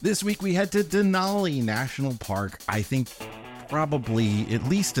This week we head to Denali National Park. I think probably at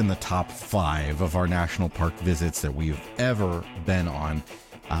least in the top 5 of our national park visits that we've ever been on,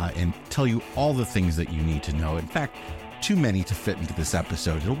 and tell you all the things that you need to know. In fact, too many to fit into this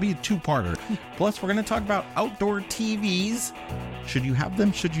episode. It'll be a two-parter. Plus, we're going to talk about outdoor TVs. Should you have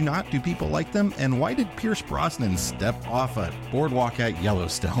them? Should you not? Do people like them? And why did Pierce Brosnan step off a boardwalk at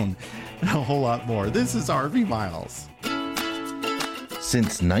Yellowstone? And a whole lot more. This is RV Miles.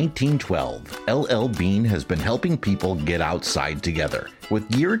 Since 1912, LL Bean has been helping people get outside together with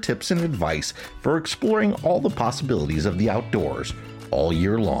gear tips and advice for exploring all the possibilities of the outdoors all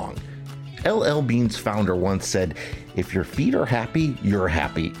year long. LL Bean's founder once said, "If your feet are happy, you're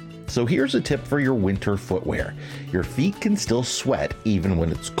happy." So here's a tip for your winter footwear. Your feet can still sweat even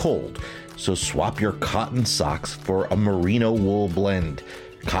when it's cold, so swap your cotton socks for a merino wool blend.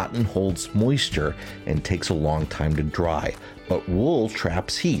 Cotton holds moisture and takes a long time to dry, but wool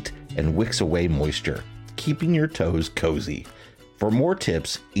traps heat and wicks away moisture, keeping your toes cozy. For more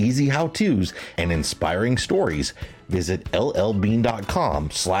tips, easy how-tos, and inspiring stories, visit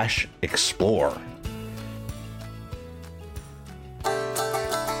llbean.com/explore.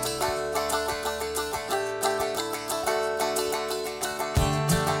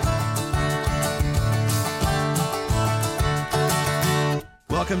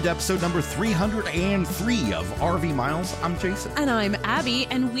 Welcome to episode number 303 of RV Miles. I'm Jason. And I'm Abby,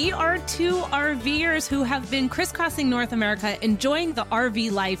 and we are two RVers who have been crisscrossing North America enjoying the RV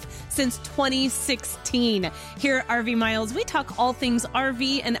life since 2016. Here at RV Miles, we talk all things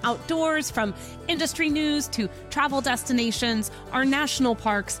RV and outdoors, from industry news to travel destinations, our national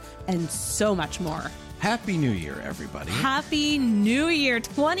parks, and so much more. Happy New Year, everybody. Happy New Year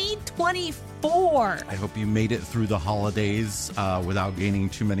 2024. I hope you made it through the holidays without gaining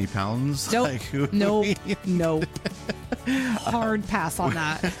too many pounds. Nope. Nope. Hard pass on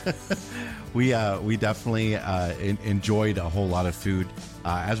that. We definitely enjoyed a whole lot of food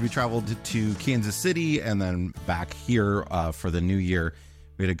as we traveled to Kansas City and then back here for the new year.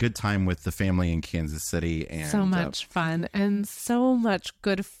 We had a good time with the family in Kansas City. And so much fun and so much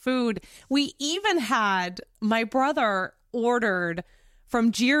good food. We even had, my brother ordered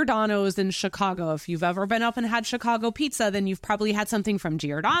from Giordano's in Chicago. If you've ever been up and had Chicago pizza, then you've probably had something from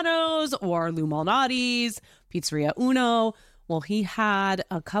Giordano's or Lou Malnati's, Pizzeria Uno. Well, he had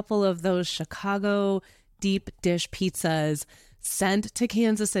a couple of those Chicago deep dish pizzas sent to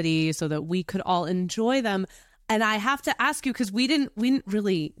Kansas City so that we could all enjoy them. And I have to ask you, because we didn't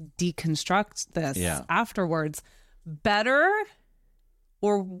really deconstruct this afterwards. Better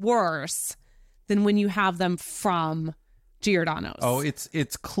or worse than when you have them from Giordano's? Oh, it's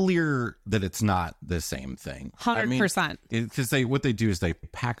clear that it's not the same thing. 100%. Because what they do is they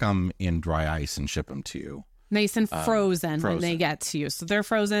pack them in dry ice and ship them to you. Nice and frozen when they get to you. So they're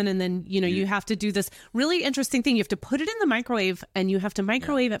frozen, and then you have to do this really interesting thing. You have to put it in the microwave, and you have to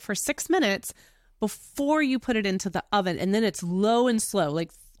microwave it for 6 minutes before you put it into the oven. And then it's low and slow,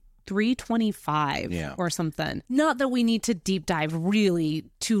 like 325 or something. Not that we need to deep dive really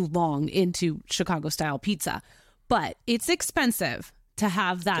too long into Chicago style pizza, but it's expensive to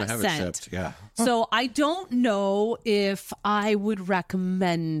have that sent. So I don't know if I would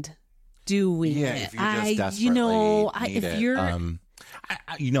recommend doing it. If you're just desperately if you're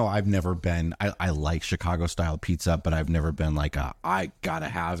I've never been, I like Chicago style pizza, but I've never been like I gotta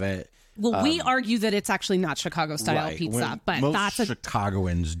have it. Well, we argue that it's actually not Chicago style pizza, but most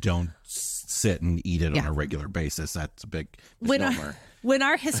Chicagoans don't sit and eat it on a regular basis. That's a big misnomer. When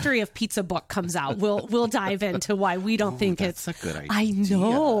our history of pizza book comes out, we'll dive into why we don't think it's a good idea. I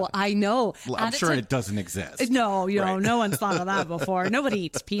know. Well, I'm sure it doesn't exist. No, no one's thought of that before. Nobody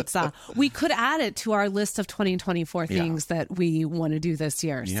eats pizza. We could add it to our list of 2024 things that we want to do this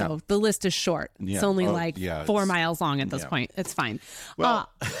year. Yeah. So the list is short. Yeah. It's only 4 miles long at this point. It's fine. Well,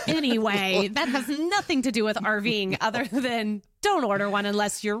 anyway, that has nothing to do with RVing other than don't order one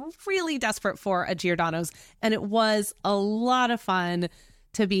unless you're really desperate for a Giordano's. And it was a lot of fun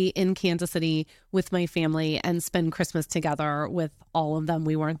to be in Kansas City with my family and spend Christmas together with all of them.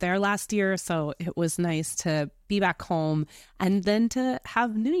 We weren't there last year, so it was nice to be back home and then to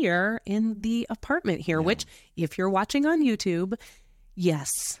have New Year in the apartment here, which if you're watching on YouTube,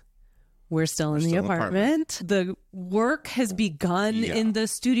 yes, we're still in the apartment. The work has begun in the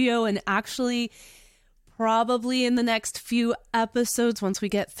studio, and actually probably in the next few episodes, once we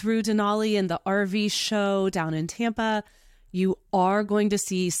get through Denali and the RV show down in Tampa, you are going to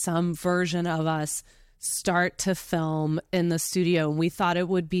see some version of us start to film in the studio. And we thought it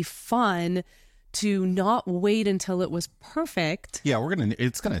would be fun to not wait until it was perfect. Yeah,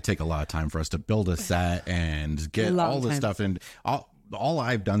 it's gonna take a lot of time for us to build a set and get all the stuff in. all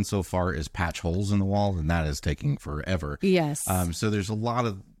I've done so far is patch holes in the walls, and that is taking forever. Yes. So there's a lot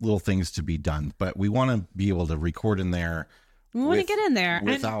of little things to be done, but we want to be able to record in there. We want to get in there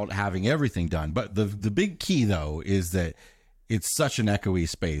without having everything done. But the big key, though, is that it's such an echoey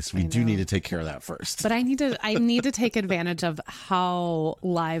space. We do need to take care of that first. But I need to take advantage of how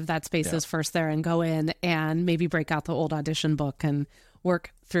live that space is first there, and go in and maybe break out the old audition book and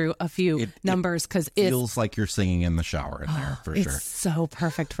work through a few numbers, because it feels like you're singing in the shower in there for sure. It's so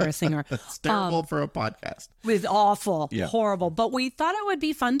perfect for a singer. It's terrible for a podcast. It's awful, horrible. But we thought it would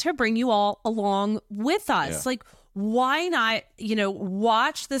be fun to bring you all along with us. Like, why not,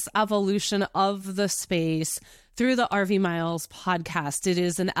 watch this evolution of the space through the RV Miles podcast. It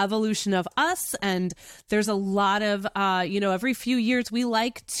is an evolution of us, and there's a lot of, every few years we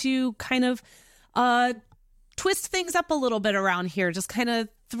like to kind of twist things up a little bit around here, just kind of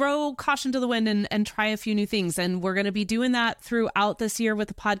throw caution to the wind and try a few new things. And we're going to be doing that throughout this year with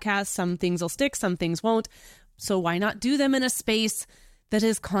the podcast. Some things will stick, some things won't. So why not do them in a space that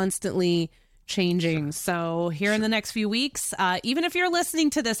is constantly changing? So here in the next few weeks, even if you're listening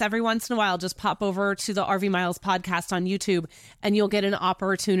to this every once in a while, just pop over to the RV Miles podcast on YouTube, and you'll get an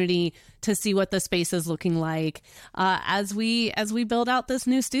opportunity to see what the space is looking like as we build out this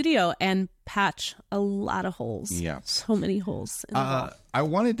new studio and patch a lot of holes. So many holes in the wall. I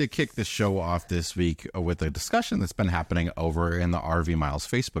wanted to kick the show off this week with a discussion that's been happening over in the RV Miles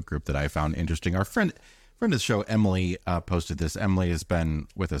Facebook group that I found interesting. Our friend of the show, Emily, posted this. Emily has been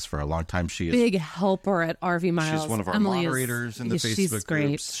with us for a long time. She is big helper at RV Miles. She's one of our moderators in the Facebook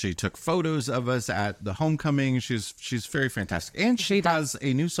groups. She took photos of us at the homecoming. She's very fantastic. And she has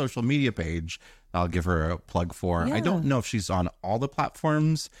a new social media page I'll give her a plug for. I don't know if she's on all the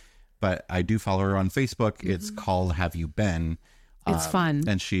platforms, but I do follow her on Facebook. It's called Have You Been? It's fun.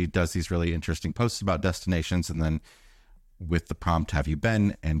 And she does these really interesting posts about destinations, and then with the prompt, have you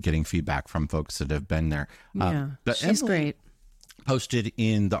been, and getting feedback from folks that have been there. But she's great. Posted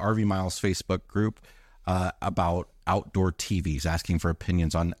in the RV Miles Facebook group about outdoor TVs, asking for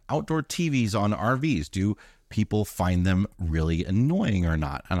opinions on outdoor TVs on RVs. Do people find them really annoying or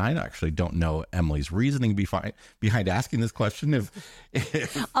not? And I actually don't know Emily's reasoning behind asking this question.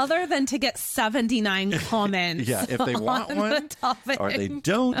 If other than to get 79 comments. If they want one, or they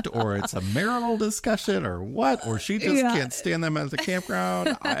don't, or it's a marital discussion, or what, or she just can't stand them as a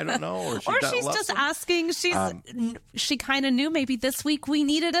campground. I don't know. Or she's just asking. She kind of knew maybe this week we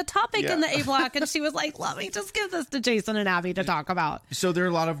needed a topic in the A block, and she was like, let me just give this to Jason and Abby to talk about. So there are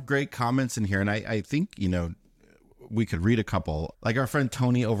a lot of great comments in here, and I think, we could read a couple, like our friend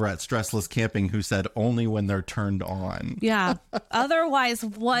Tony over at Stressless Camping, who said only when they're turned on. Otherwise,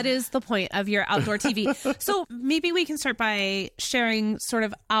 what is the point of your outdoor TV? So maybe we can start by sharing sort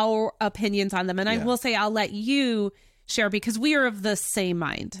of our opinions on them. And I will say, I'll let you share, because we are of the same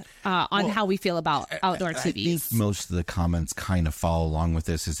mind on how we feel about outdoor TVs. I think most of the comments kind of follow along with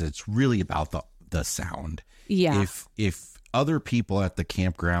this. Is it's really about the sound. If other people at the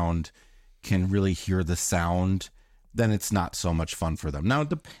campground can really hear the sound, then it's not so much fun for them. Now, it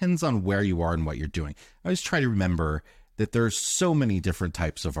depends on where you are and what you're doing. I always try to remember that there's so many different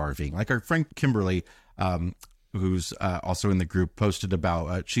types of RVing. Like our friend Kimberly, who's also in the group, posted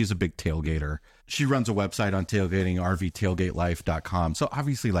about, she's a big tailgater. She runs a website on tailgating, rvtailgatelife.com. So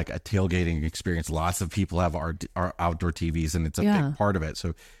obviously, like a tailgating experience, lots of people have our outdoor TVs, and it's a big part of it.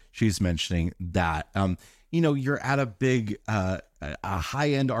 So she's mentioning that. You're at a big, a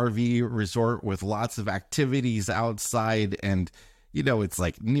high-end RV resort with lots of activities outside, and, it's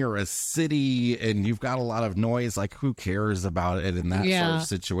like near a city, and you've got a lot of noise. Like, who cares about it in that sort of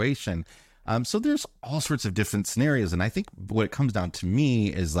situation? So there's all sorts of different scenarios. And I think what it comes down to me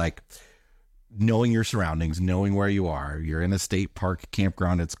is like knowing your surroundings, knowing where you are. You're in a state park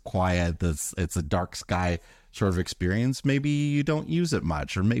campground. It's quiet. It's a dark sky sort of experience. Maybe you don't use it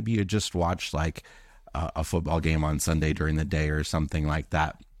much, or maybe you just watch like a football game on Sunday during the day or something like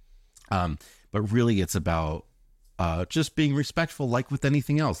that. But really it's about just being respectful, like with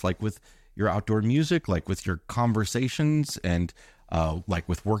anything else, like with your outdoor music, like with your conversations, and like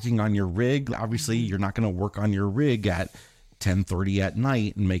with working on your rig. Obviously, you're not going to work on your rig at 10:30 at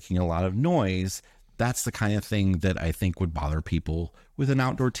night and making a lot of noise. That's the kind of thing that I think would bother people with an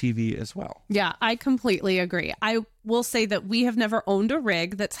outdoor TV as well. Yeah, I completely agree. I will say that we have never owned a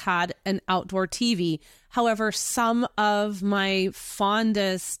rig that's had an outdoor TV. However, some of my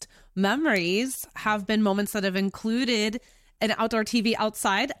fondest memories have been moments that have included an outdoor TV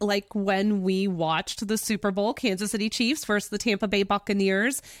outside, like when we watched the Super Bowl, Kansas City Chiefs versus the Tampa Bay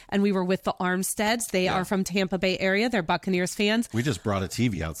Buccaneers, and we were with the Armsteads. They are from Tampa Bay area. They're Buccaneers fans. We just brought a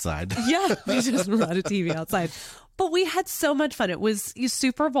TV outside. We just brought a TV outside. But we had so much fun. It was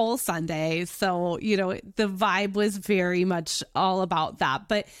Super Bowl Sunday. So, the vibe was very much all about that.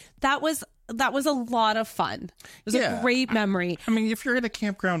 But that was a lot of fun. It was a great memory. I mean, if you're at a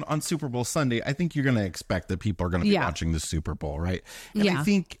campground on Super Bowl Sunday, I think you're going to expect that people are going to be watching the Super Bowl, right? And I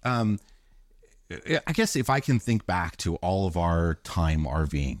think, I guess if I can think back to all of our time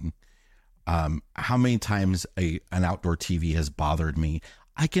RVing, how many times an outdoor TV has bothered me,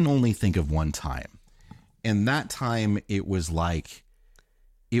 I can only think of one time. And that time it was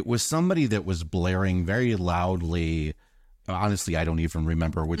somebody that was blaring very loudly. Honestly, I don't even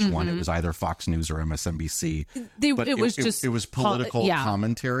remember which one. It was either Fox News or MSNBC. It was political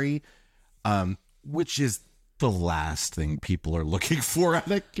commentary, which is the last thing people are looking for at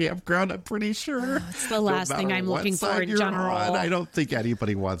a campground, I'm pretty sure. It's the last thing I'm looking for in general. I don't think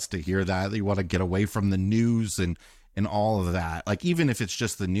anybody wants to hear that. They want to get away from the news and all of that. Like, even if it's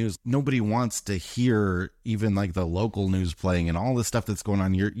just the news, nobody wants to hear even like the local news playing and all the stuff that's going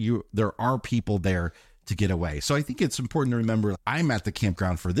on. There are people there to get away. So I think it's important to remember I'm at the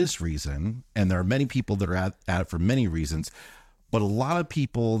campground for this reason, and there are many people that are at it for many reasons. But a lot of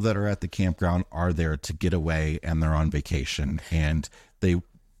people that are at the campground are there to get away, and they're on vacation, and they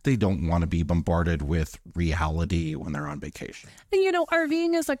don't want to be bombarded with reality when they're on vacation. And,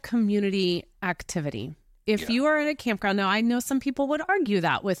 RVing is a community activity. If you are at a campground, now I know some people would argue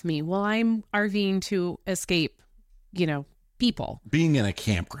that with me. Well, I'm RVing to escape, people. Being in a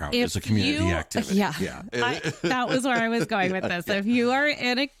campground is a community activity. Yeah. That was where I was going with this. If you are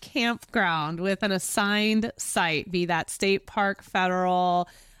in a campground with an assigned site, be that state park, federal,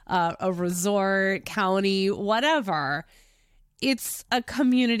 a resort, county, whatever, it's a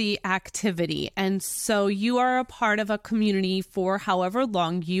community activity. And so you are a part of a community for however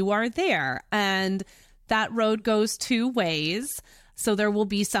long you are there. And that road goes two ways. So there will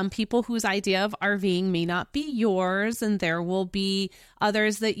be some people whose idea of RVing may not be yours, and there will be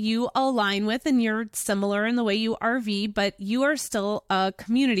others that you align with and you're similar in the way you RV, but you are still a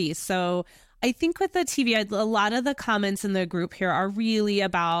community. So I think with the TV, a lot of the comments in the group here are really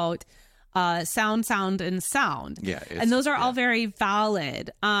about sound, and sound. Yeah. And those are all very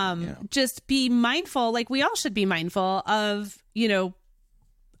valid. Just be mindful, like we all should be mindful of,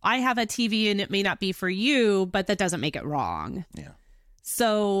 I have a TV and it may not be for you, but that doesn't make it wrong. Yeah.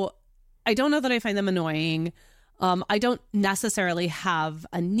 So I don't know that I find them annoying. I don't necessarily have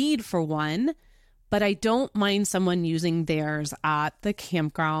a need for one, but I don't mind someone using theirs at the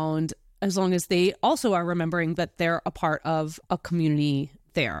campground as long as they also are remembering that they're a part of a community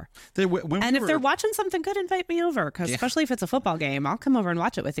there. If they're watching something good, invite me over, because especially if it's a football game, I'll come over and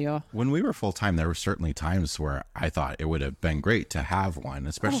watch it with you. When we were full-time, there were certainly times where I thought it would have been great to have one,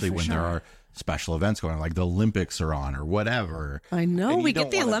 especially when there are special events going on, like the Olympics are on or whatever. I know. We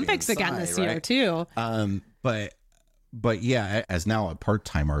get the Olympics again this year, too. But yeah, as now a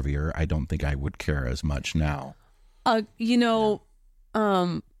part-time RVer, I don't think I would care as much now. We're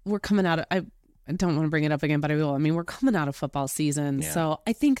coming out of... I don't want to bring it up again, but I will. I mean, we're coming out of football season. Yeah. So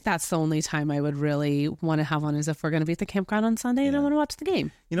I think that's the only time I would really want to have one is if we're going to be at the campground on Sunday and I want to watch the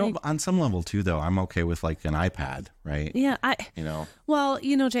game. On some level too, though, I'm okay with like an iPad, right? Yeah. Well,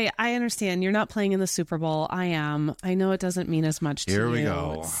 Jay, I understand you're not playing in the Super Bowl. I am. I know it doesn't mean as much to you. Here we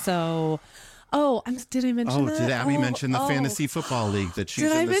go. So... did I mention that? Did Abby mention the fantasy football league that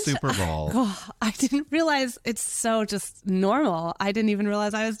she's in the Super Bowl? I didn't realize it's so just normal. I didn't even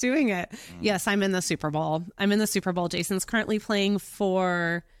realize I was doing it. Yes, I'm in the Super Bowl. Jason's currently playing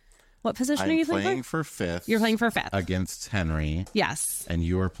for... What position are you playing for? I'm playing for fifth. You're playing for fifth. Against Henry. Yes. And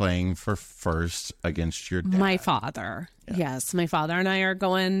you are playing for first against your dad. My father. Yeah. Yes, my father and I are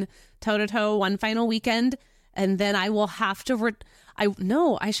going toe-to-toe one final weekend, and then I will have to...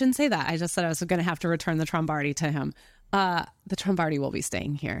 No, I shouldn't say that. I just said I was going to have to return the Trombardi to him. The Trombardi will be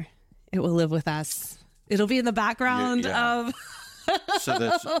staying here. It will live with us. It'll be in the background of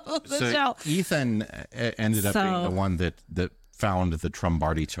the show. Ethan ended up being the one that found the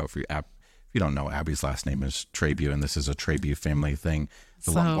Trombardi trophy. If you don't know, Abby's last name is Trebu, and this is a Trebu family thing.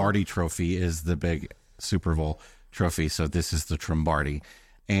 The Lombardi trophy is the big Super Bowl trophy, so this is the Trombardi.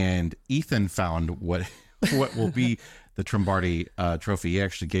 And Ethan found what will be the Trombardi trophy. He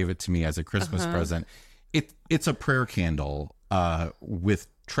actually gave it to me as a Christmas present. It's a prayer candle with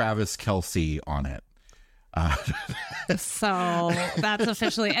Travis Kelce on it. So that's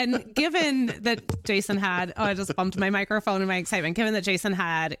officially, and given that Jason had, I just bumped my microphone in my excitement, given that Jason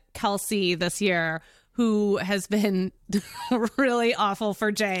had Kelce this year who has been really awful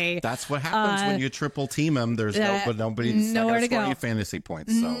for Jay. That's what happens when you triple team him. There's nobody's nowhere to score any fantasy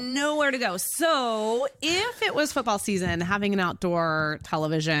points. So. Nowhere to go. So if it was football season, having an outdoor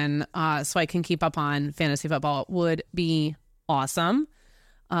television so I can keep up on fantasy football would be awesome.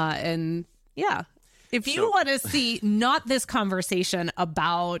 And yeah, if you want to see not this conversation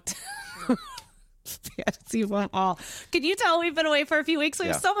about fantasy football, can you tell we've been away for a few weeks? We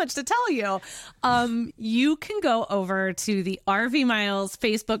have so much to tell you. You can go over to the RV Miles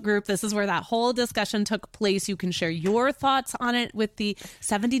Facebook group. This is where that whole discussion took place. You can share your thoughts on it with the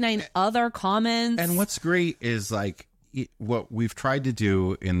 79 other comments. And what's great is like what we've tried to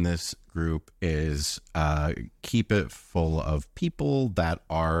do in this group is keep it full of people that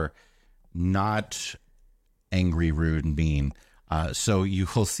are not angry, rude, and mean. So you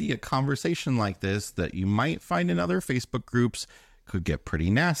will see a conversation like this that you might find in other Facebook groups could get pretty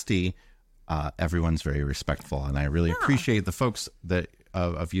nasty. Everyone's very respectful, and I really appreciate the folks that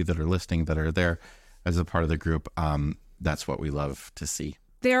of you that are listening that are there as a part of the group. That's what we love to see.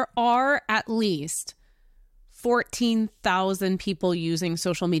 There are at least 14,000 people using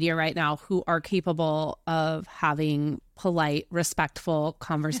social media right now who are capable of having polite, respectful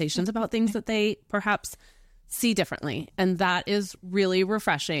conversations about things that they perhaps see differently. And that is really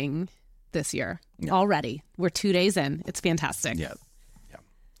refreshing this year already. We're 2 days in. It's fantastic. Yeah.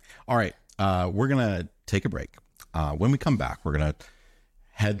 All right. We're going to take a break. When we come back, we're going to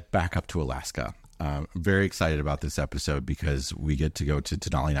head back up to Alaska. I'm very excited about this episode because we get to go to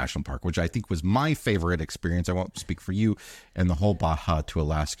Denali National Park, which I think was my favorite experience. I won't speak for you and the whole Baja to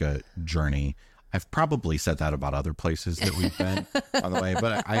Alaska journey. I've probably said that about other places that we've been on the way,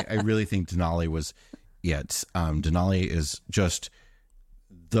 but I really think Denali was it. Denali is just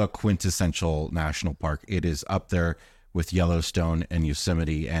the quintessential national park. It is up there with Yellowstone and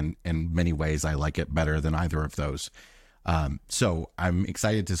Yosemite, and in many ways, I like it better than either of those. So I'm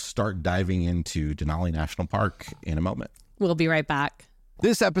excited to start diving into Denali National Park in a moment. We'll be right back.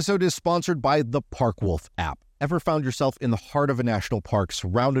 This episode is sponsored by the Park Wolf app. Ever found yourself in the heart of a national park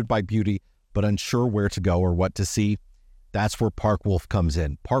surrounded by beauty, but unsure where to go or what to see? That's where Park Wolf comes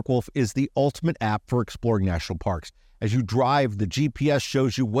in. Park Wolf is the ultimate app for exploring national parks. As you drive, the GPS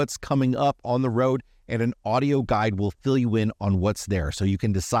shows you what's coming up on the road, and an audio guide will fill you in on what's there so you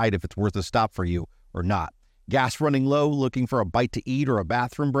can decide if it's worth a stop for you or not. Gas running low, looking for a bite to eat or a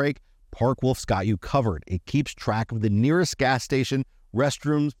bathroom break? Park Wolf's got you covered. It keeps track of the nearest gas station,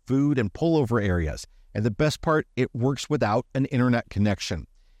 restrooms, food, and pullover areas. And the best part, it works without an internet connection.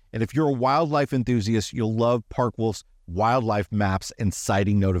 And if you're a wildlife enthusiast, you'll love Park Wolf's wildlife maps and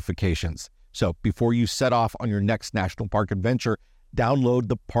sighting notifications. So before you set off on your next national park adventure, download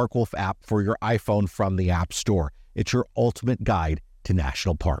the Park Wolf app for your iPhone from the App Store. It's your ultimate guide to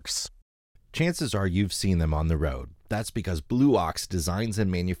national parks. Chances are you've seen them on the road. That's because Blue Ox designs and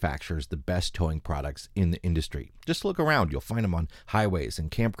manufactures the best towing products in the industry. Just look around. You'll find them on highways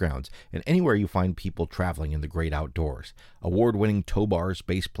and campgrounds and anywhere you find people traveling in the great outdoors. Award-winning tow bars,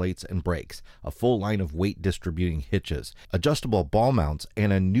 base plates, and brakes, a full line of weight-distributing hitches, adjustable ball mounts,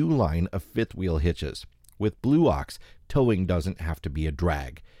 and a new line of fifth-wheel hitches. With Blue Ox, towing doesn't have to be a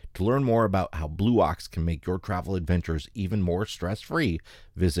drag. To learn more about how Blue Ox can make your travel adventures even more stress-free,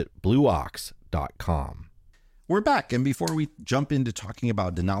 visit blueox.com. We're back, and before we jump into talking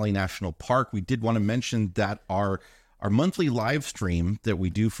about Denali National Park, we did want to mention that our monthly live stream that we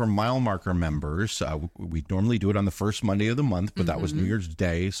do for mile marker members, we normally do it on the first Monday of the month, but that was New Year's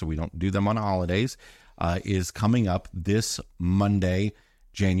Day, so we don't do them on holidays, is coming up this Monday,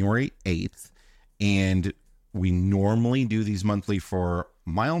 January 8th, and we normally do these monthly for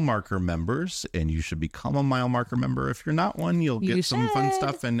mile marker members, and you should become a mile marker member. If you're not one, you'll get some fun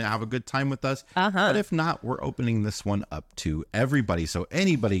stuff and have a good time with us. But if not, we're opening this one up to everybody. So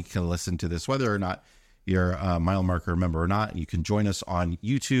anybody can listen to this, whether or not you're a mile marker member or not. You can join us on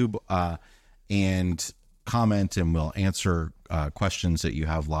YouTube and comment, and we'll answer questions that you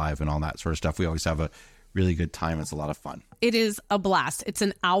have live and all that sort of stuff. We always have a really good time. It's a lot of fun. It is a blast. It's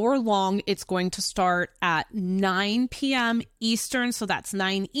an hour long. It's going to start at 9 p.m. Eastern. So that's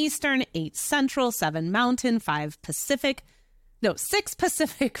 9 Eastern, 8 Central, 7 Mountain, 5 Pacific. No, 6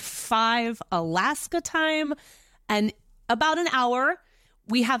 Pacific, 5 Alaska time. And about an hour,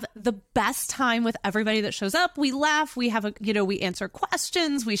 we have the best time with everybody that shows up. We laugh. We have we answer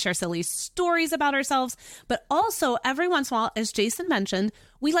questions. We share silly stories about ourselves. But also, every once in a while, as Jason mentioned,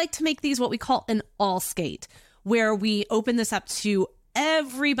 we like to make these what we call an all skate, where we open this up to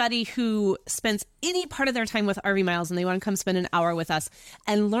everybody who spends any part of their time with RV Miles and they want to come spend an hour with us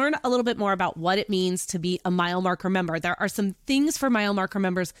and learn a little bit more about what it means to be a mile marker member. There are some things for mile marker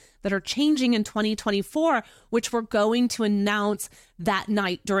members that are changing in 2024, which we're going to announce that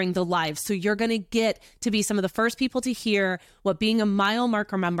night during the live. So you're going to get to be some of the first people to hear what being a mile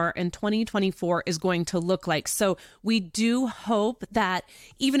marker member in 2024 is going to look like. So we do hope that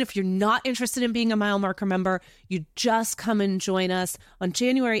even if you're not interested in being a mile marker member, you just come and join us on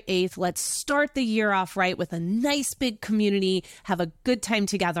January 8th. Let's start the year off right with a nice big community, have a good time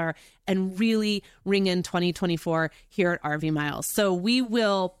together, and really ring in 2024 here at RV Miles. So we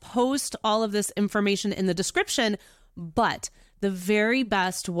will post all of this information in the description, but the very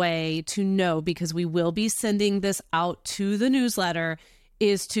best way to know, because we will be sending this out to the newsletter,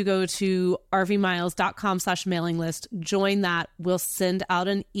 is to go to rvmiles.com/mailing list. Join that. We'll send out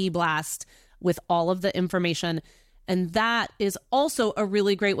an e-blast with all of the information. And that is also a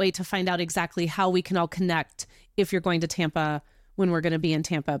really great way to find out exactly how we can all connect if you're going to Tampa when we're going to be in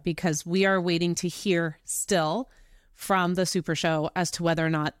Tampa, because we are waiting to hear still from the Super Show as to whether or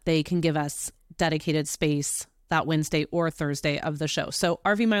not they can give us dedicated space that Wednesday or Thursday of the show. So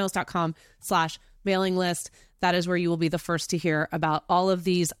rvmiles.com/mailing list. That is where you will be the first to hear about all of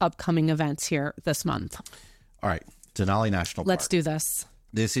these upcoming events here this month. All right. Denali National Park. Let's do this.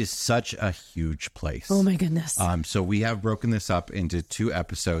 This is such a huge place. Oh my goodness. So we have broken this up into 2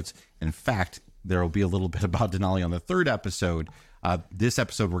 episodes. In fact, there will be a little bit about Denali on the 3rd episode. This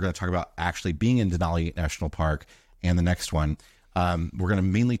episode, we're going to talk about actually being in Denali National Park, and the next one, we're going to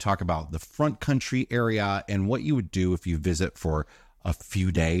mainly talk about the Frontcountry area and what you would do if you visit for a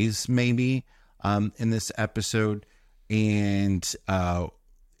few days, maybe, in this episode. And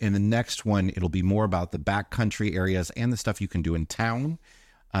in the next one, it'll be more about the backcountry areas and the stuff you can do in town.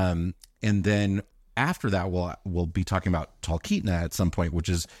 And then after that, we'll be talking about Talkeetna at some point, which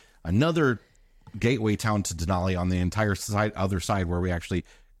is another gateway town to Denali on the entire other side, where we actually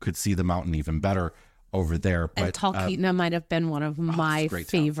could see the mountain even better over there. But and Talkeetna might have been one of my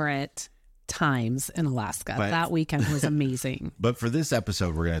favorite times in Alaska. That weekend was amazing. But for this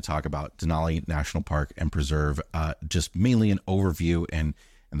episode, we're going to talk about Denali National Park and Preserve, just mainly an overview and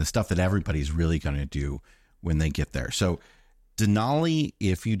the stuff that everybody's really going to do when they get there. So Denali,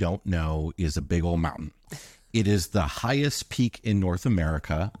 if you don't know, is a big old mountain. It is the highest peak in North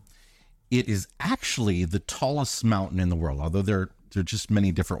America. It is actually the tallest mountain in the world, although there are just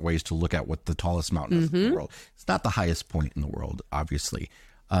many different ways to look at what the tallest mountain is in the world. It's not the highest point in the world, obviously.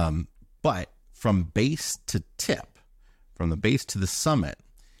 But from base to tip, from the base to the summit,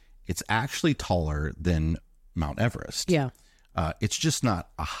 it's actually taller than Mount Everest. Yeah. It's just not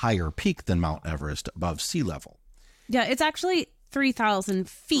a higher peak than Mount Everest above sea level. Yeah, it's actually 3,000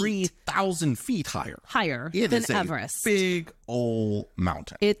 feet. 3,000 feet higher. Higher than Everest. Big old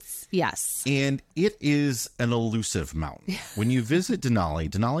mountain. Yes. And it is an elusive mountain. When you visit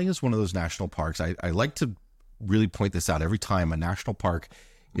Denali is one of those national parks. I like to really point this out every time a national park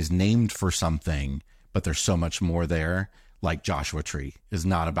is named for something, but there's so much more there. Like Joshua Tree is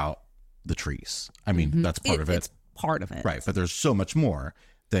not about the trees. I mean, that's part of it. It's part of it. Right. But there's so much more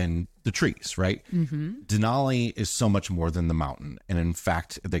than the trees, right? Denali is so much more than the mountain. And in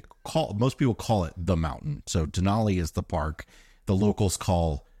fact, most people call it the mountain. So Denali is the park. The locals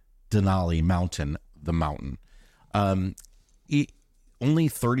call Denali Mountain the mountain. Only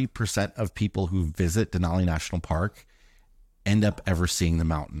 30% of people who visit Denali National Park end up ever seeing the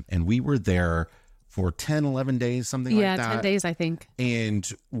mountain. And we were there for 10, 11 days, something like that. Yeah, 10 days, I think. And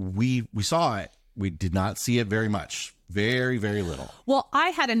we saw it. We did not see it very much. Very, very little. Well,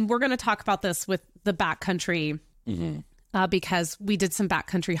 and we're going to talk about this with the backcountry because we did some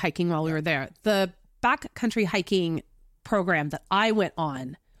backcountry hiking while we were there. The backcountry hiking program that I went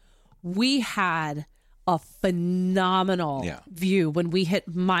on, we had a phenomenal view when we hit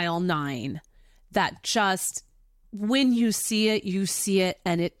mile 9 that just, when you see it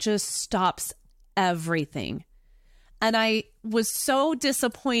and it just stops everything. And I was so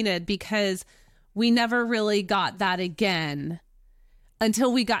disappointed because we never really got that again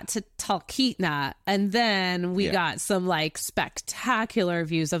until we got to Talkeetna, and then we got some like spectacular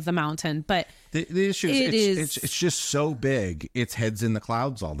views of the mountain. But the issue is it's just so big, its head's in the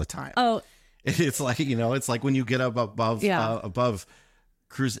clouds all the time. Oh, it's like, it's like when you get up above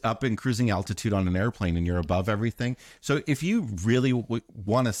up in cruising altitude on an airplane and you're above everything. So if you really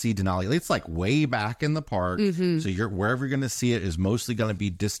want to see Denali, it's like way back in the park. So wherever you're going to see it is mostly going to be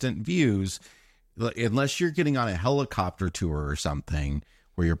distant views. Unless you're getting on a helicopter tour or something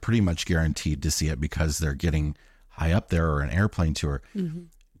where you're pretty much guaranteed to see it because they're getting high up there, or an airplane tour.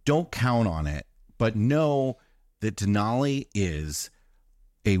 Don't count on it, but know that Denali is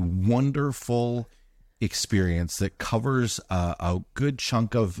a wonderful experience that covers a good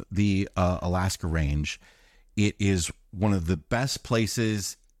chunk of the Alaska range. It is one of the best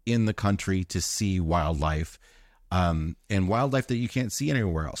places in the country to see wildlife, and wildlife that you can't see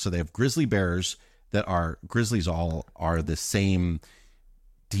anywhere else. So they have grizzly bears grizzlies all are the same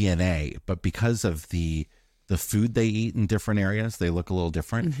DNA, but because of the food they eat in different areas, they look a little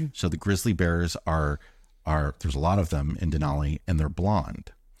different. Mm-hmm. So the grizzly bears are there's a lot of them in Denali, and they're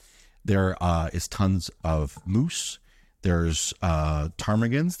blonde. There is tons of moose. There's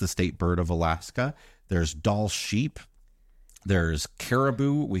ptarmigans, the state bird of Alaska. There's Dall sheep. There's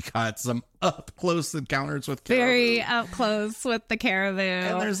caribou. We got some up close encounters with caribou. Very up close with the caribou.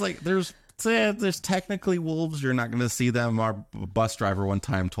 And there's technically wolves. You're not going to see them. Our bus driver one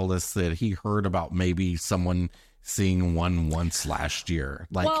time told us that he heard about maybe someone seeing one once last year.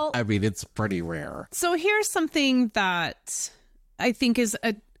 It's pretty rare. So here's something that I think is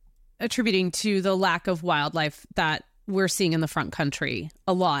attributing to the lack of wildlife that we're seeing in the front country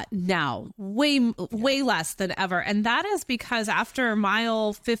a lot now, way less than ever. And that is because after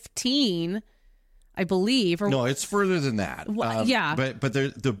mile 15, I believe, no, it's further than that. Yeah. But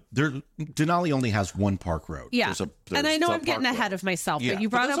Denali only has one park road. Yeah. And I know I'm getting ahead of myself, but you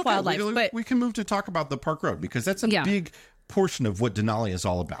brought up wildlife. But we can move to talk about the park road, because that's a big portion of what Denali is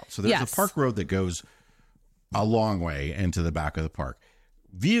all about. So there's a park road that goes a long way into the back of the park.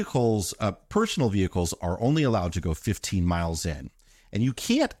 Vehicles, personal vehicles, are only allowed to go 15 miles in, and you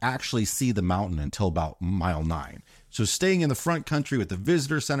can't actually see the mountain until about mile 9. So staying in the front country with the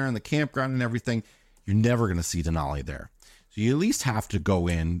visitor center and the campground and everything, you're never going to see Denali there. So you at least have to go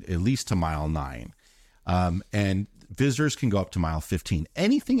in at least to mile 9. And visitors can go up to mile 15.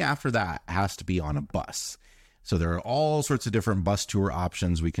 Anything after that has to be on a bus. So there are all sorts of different bus tour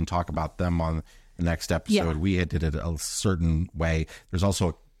options. We can talk about them on the next episode. Yeah. We did it a certain way. There's also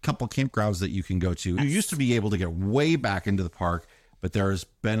a couple campgrounds that you can go to. You used to be able to get way back into the park, but there's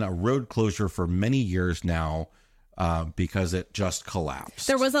been a road closure for many years now because it just collapsed.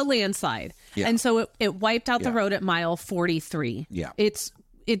 There was a landslide. Yeah. And so it wiped out the road at mile 43. Yeah. It's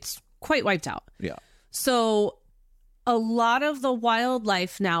quite wiped out. Yeah. So a lot of the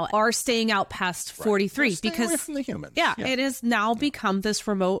wildlife now are staying out past 43 because away from the humans. Yeah, it has now become this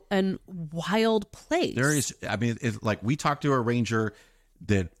remote and wild place. There is, we talked to a ranger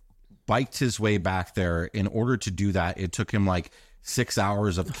that biked his way back there. In order to do that, it took him 6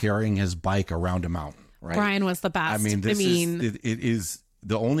 hours of carrying his bike around a mountain. Right? Brian was the best. It is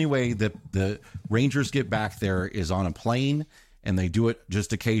the only way that the rangers get back there is on a plane. And they do it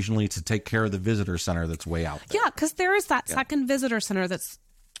just occasionally to take care of the visitor center that's way out there. Yeah, because there is that second visitor center that's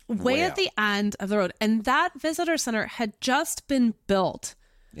way at the end of the road. And that visitor center had just been built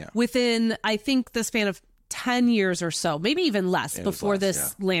within, I think, the span of 10 years or so, maybe even less, before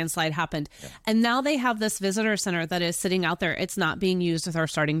this landslide happened. Yeah. And now they have this visitor center that is sitting out there. It's not being used. They're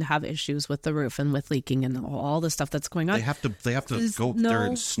starting to have issues with the roof and with leaking and all the stuff that's going on. They have to go there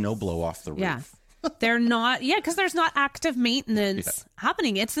and snow blow off the roof. Yeah. They're not, because there's not active maintenance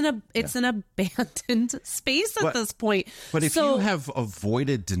happening. It's an abandoned space at this point. But if you have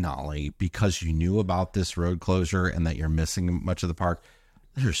avoided Denali because you knew about this road closure and that you're missing much of the park,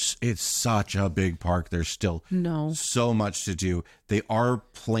 it's such a big park. There's still so much to do. They are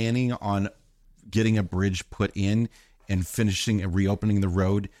planning on getting a bridge put in and finishing and reopening the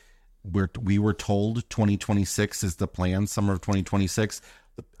road. We were told 2026 is the plan, summer of 2026.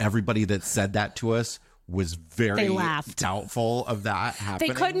 Everybody that said that to us was very doubtful of that happening.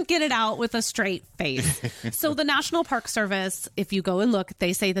 They couldn't get it out with a straight face. So the National Park Service, if you go and look,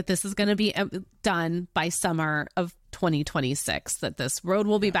 they say that this is going to be done by summer of 2026, that this road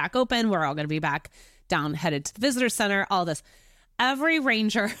will be back open. We're all going to be back down, headed to the visitor center, all this. Every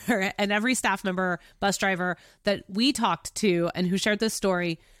ranger and every staff member, bus driver that we talked to and who shared this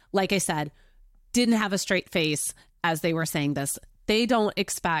story, like I said, didn't have a straight face as they were saying this. They don't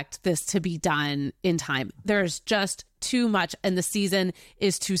expect this to be done in time. There's just too much, and the season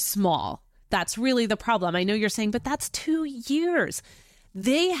is too small. That's really the problem. I know you're saying, but that's 2 years.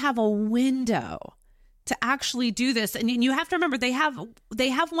 They have a window to actually do this. And you have to remember, they have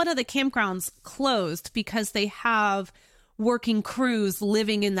one of the campgrounds closed because they have working crews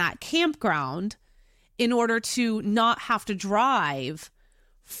living in that campground in order to not have to drive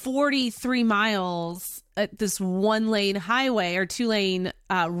 43 miles at this 1-lane highway or 2-lane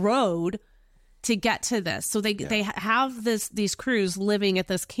road to get to this. So they have these crews living at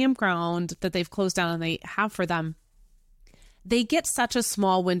this campground that they've closed down, and they have for them. They get such a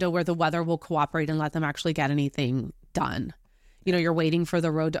small window where the weather will cooperate and let them actually get anything done. You're waiting for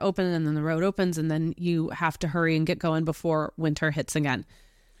the road to open, and then the road opens, and then you have to hurry and get going before winter hits again.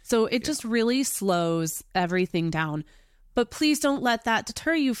 So it just really slows everything down. But please don't let that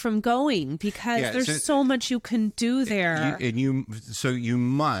deter you from going, because there's so much you can do there. So you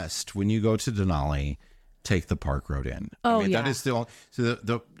must, when you go to Denali, take the park road in. That is the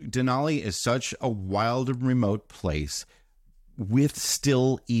Denali is such a wild and remote place with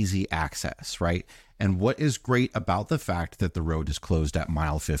still easy access, right? And what is great about the fact that the road is closed at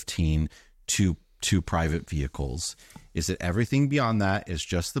mile 15 to private vehicles is that everything beyond that is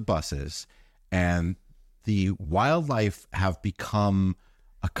just the buses, and the wildlife have become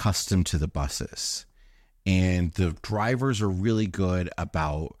accustomed to the buses, and the drivers are really good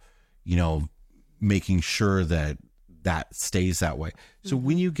about, making sure that stays that way. So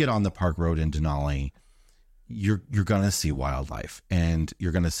when you get on the park road in Denali, you're going to see wildlife, and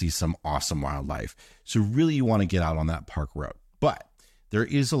you're going to see some awesome wildlife. So really you want to get out on that park road, but there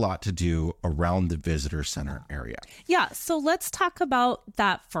is a lot to do around the visitor center area. Yeah. So let's talk about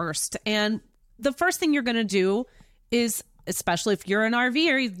that first. And the first thing you're going to do is, especially if you're an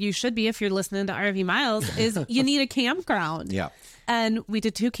RVer, you should be if you're listening to RV Miles, is you need a campground. Yeah. And we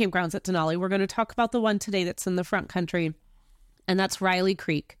did 2 campgrounds at Denali. We're going to talk about the one today that's in the Frontcountry, and that's Riley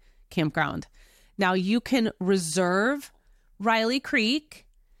Creek Campground. Now, you can reserve Riley Creek.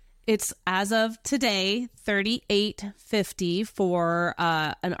 It's, as of today, $38.50 for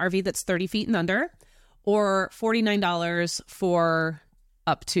an RV that's 30 feet and under, or $49 for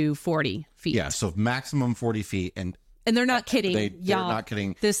up to 40 feet. Yeah, so maximum 40 feet. And they're not kidding. They're not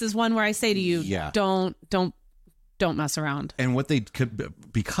kidding. This is one where I say to you, don't mess around. And what they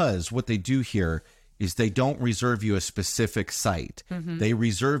do here is they don't reserve you a specific site. Mm-hmm. They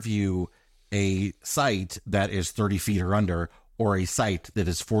reserve you a site that is 30 feet or under, or a site that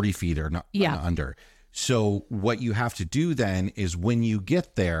is 40 feet or not under. So what you have to do then is, when you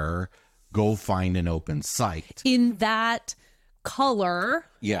get there, go find an open site in that color.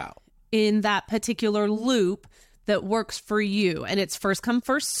 Yeah. In that particular loop that works for you. And it's first come,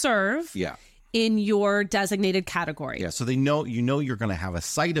 first serve. Yeah. In your designated category. Yeah. So they know, you're going to have a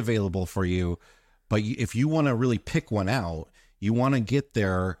site available for you, but if you want to really pick one out, you want to get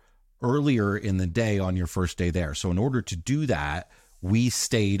there earlier in the day on your first day there. So in order to do that, we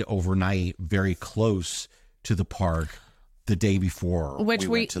stayed overnight very close to the park the day before, which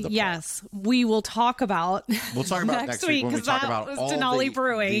we went to the park. We will talk about. We'll talk about next week when we talk about all Denali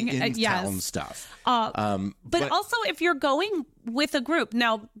Brewing, the in-town stuff. But also, if you're going with a group,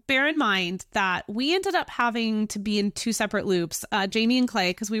 now bear in mind that we ended up having to be in 2 separate loops. Jamie and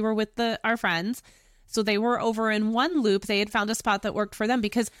Clay, because we were with our friends, so they were over in one loop. They had found a spot that worked for them,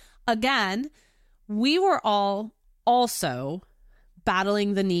 because again, we were all also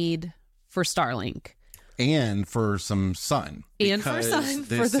battling the need for Starlink. And for some sun. And for sun,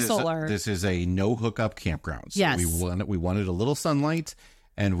 for the solar. This is a no hookup campground. So yes. We wanted a little sunlight,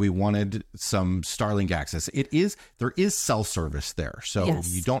 and we wanted some Starlink access. There is cell service there. So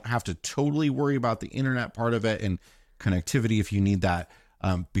you don't have to totally worry about the internet part of it and connectivity if you need that,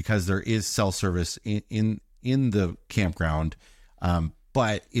 because there is cell service in the campground.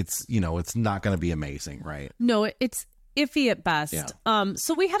 But it's not going to be amazing, right? No, it's iffy at best. Yeah.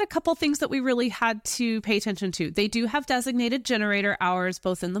 So we had a couple things that we really had to pay attention to. They do have designated generator hours,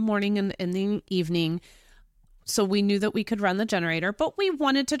 both in the morning and in the evening. So we knew that we could run the generator, but we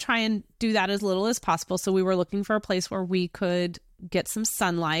wanted to try and do that as little as possible. So we were looking for a place where we could get some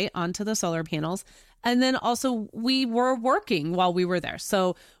sunlight onto the solar panels. And then also we were working while we were there.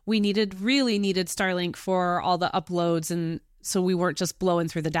 So we really needed Starlink for all the uploads, and so we weren't just blowing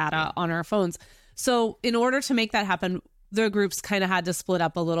through the data on our phones. So in order to make that happen, the groups kind of had to split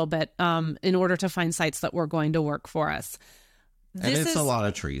up a little bit in order to find sites that were going to work for us. It's a lot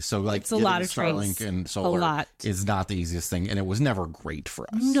of trees. So it's a lot of Starlink trees. And solar is not the easiest thing. And it was never great for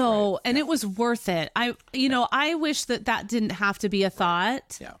us. No. Right? And it was worth it. I wish that didn't have to be a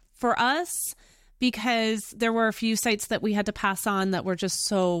thought for us, because there were a few sites that we had to pass on that were just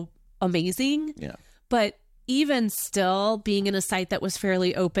so amazing. Yeah. But even still, being in a site that was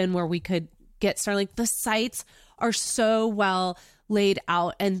fairly open where we could get Starlink, the sites are so well laid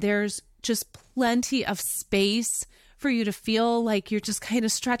out, and there's just plenty of space for you to feel like you're just kind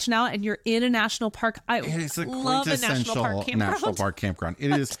of stretching out and you're in a national park. It's a quintessential national park campground.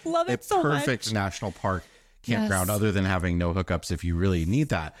 It is a perfect national park campground, other than having no hookups if you really need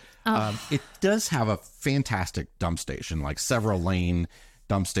that. It does have a fantastic dump station, like several lane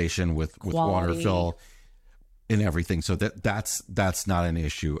dump station with water fill and everything. So that's not an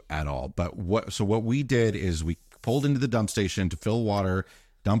issue at all. But what we did is we pulled into the dump station to fill water,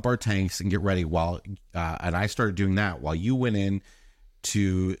 dump our tanks, and get ready. And I started doing that while you went in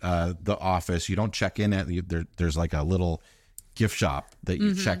to the office. You don't check in there's like a little gift shop that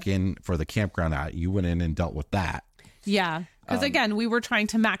you check in for the campground at. You went in and dealt with that. Yeah. Because again, we were trying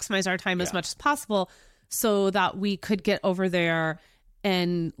to maximize our time as much as possible so that we could get over there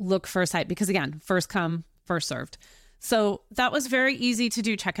and look for a site. Because again, first come, first served. So that was very easy to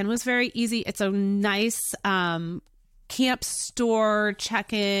do. Check-in was very easy. It's a nice camp store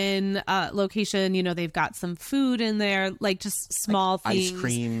check-in location. You know, they've got some food in there, like just small things. Ice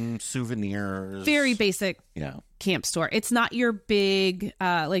cream, souvenirs. Very basic camp store. It's not your big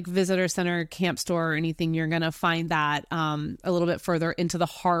like visitor center camp store or anything. You're going to find that a little bit further into the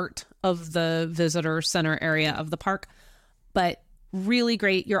heart of the visitor center area of the park. But really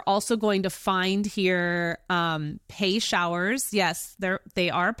great. You're also going to find here pay showers. Yes, they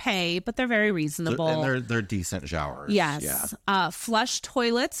are pay, but they're very reasonable. And they're decent showers. Yes. Yeah. Flush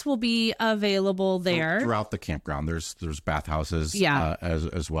toilets will be available there. Throughout the campground. There's bathhouses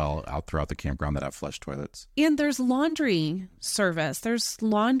as well out throughout the campground that have flush toilets. And there's laundry service. There's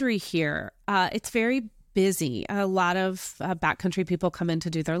laundry here. It's very busy. A lot of backcountry people come in to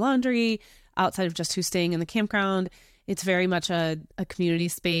do their laundry outside of just who's staying in the campground. It's very much a community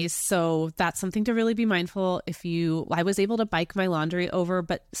space. So that's something to really be mindful. I was able to bike my laundry over,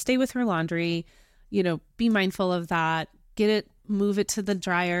 but stay with your laundry, be mindful of that, move it to the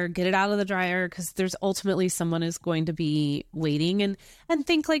dryer, get it out of the dryer. Cause there's ultimately someone is going to be waiting and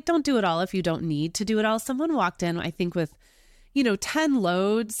think like, don't do it all if you don't need to do it all. Someone walked in, I think with, 10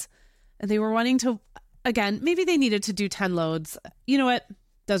 loads and they were wanting to, again, maybe they needed to do 10 loads. You know what?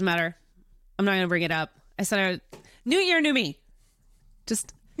 Doesn't matter. I'm not going to bring it up. I said, new year, new me.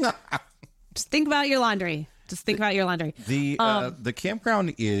 Just think about your laundry. Just think about your laundry. The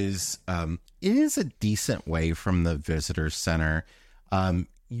campground is it is a decent way from the visitor center.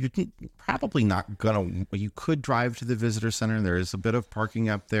 You're probably not you could drive to the visitor center. There is a bit of parking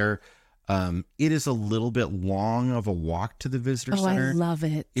up there. It is a little bit long of a walk to the visitor center. I love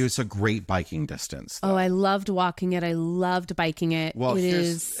it. It was a great biking distance, though. Oh, I loved walking it. I loved biking it. Well,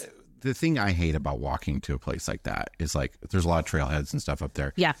 the thing I hate about walking to a place like that is like there's a lot of trailheads and stuff up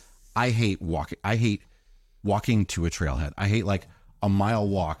there. Yeah. I hate walking to a trailhead. I hate like a mile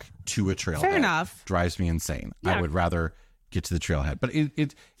walk to a trailhead. Fair enough. Drives me insane. Yeah. I would rather get to the trailhead. But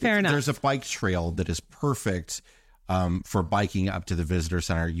Fair enough. There's a bike trail that is perfect for biking up to the visitor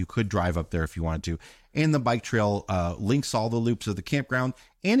center. You could drive up there if you wanted to. And the bike trail links all the loops of the campground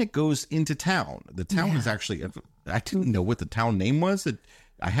and it goes into town. The town is actually, I didn't know what the town name was.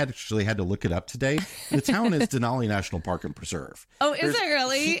 I had to look it up today. The town is Denali National Park and Preserve. Oh, is it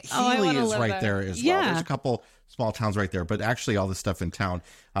really? Healy is right there as well. There's a couple small towns right there, but actually all the stuff in town.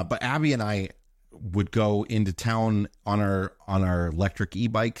 But Abby and I would go into town on our electric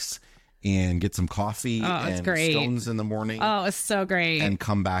e-bikes and get some coffee and scones in the morning. Oh, it's so great. And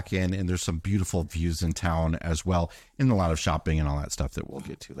come back in, and there's some beautiful views in town as well, and a lot of shopping and all that stuff that we'll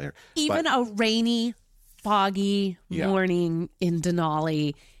get to later. Even a rainy, foggy morning in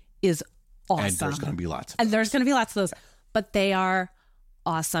Denali is awesome. And there's going to be lots of those. But they are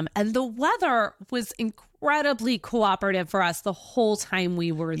awesome. And the weather was incredibly cooperative for us the whole time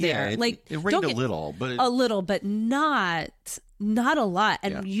we were there. It rained a little, but not a lot.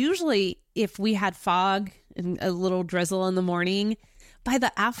 And usually if we had fog and a little drizzle in the morning, by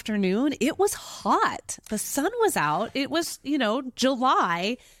the afternoon, it was hot. The sun was out. It was,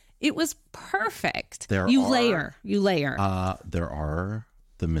 July. It was perfect. You layer. There are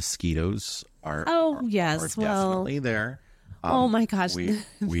the mosquitoes are definitely there. Oh my gosh.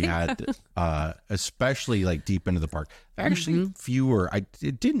 We had especially like deep into the park. Actually fewer. I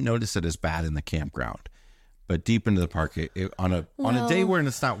didn't notice it as bad in the campground. But deep into the park on a day when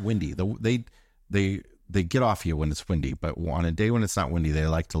it's not windy, they get off you when it's windy, but on a day when it's not windy, they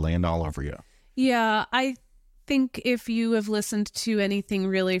like to land all over you. Yeah, I think if you have listened to anything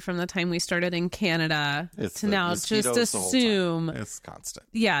really from the time we started in Canada to now, just assume it's constant.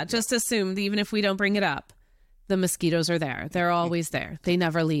 Yeah, just assume that even if we don't bring it up, the mosquitoes are there. They're always there. They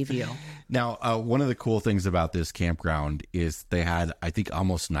never leave you. Now, one of the cool things about this campground is they had, I think,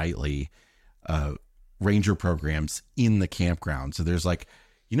 almost nightly ranger programs in the campground. So there's like,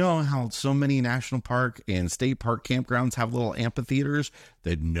 how so many national park and state park campgrounds have little amphitheaters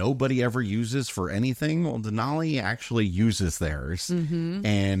that nobody ever uses for anything? Well, Denali actually uses theirs. Mm-hmm.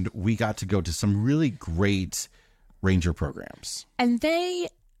 And we got to go to some really great ranger programs. And they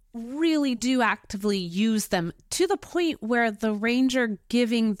really do actively use them to the point where the ranger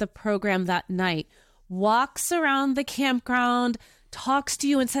giving the program that night walks around the campground, talks to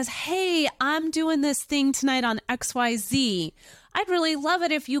you and says, hey, I'm doing this thing tonight on XYZ. I'd really love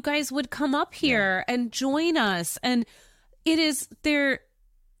it if you guys would come up here and join us. And it is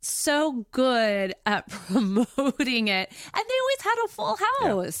so good at promoting it, and they always had a full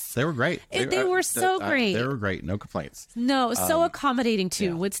house. They were great. They were so great. They were great. No complaints. No, so accommodating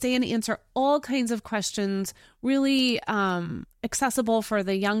too. Would stay and answer all kinds of questions. Really accessible for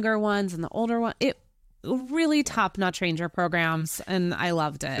the younger ones and the older ones. It really top-notch ranger programs, and I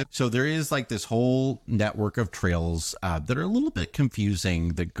loved it. So there is like this whole network of trails that are a little bit confusing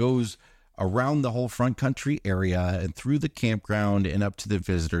that goes around the whole front country area and through the campground and up to the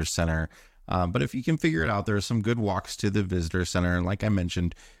visitor center. But if you can figure it out, there are some good walks to the visitor center. And like I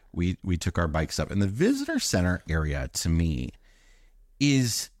mentioned, we took our bikes up. And the visitor center area, to me,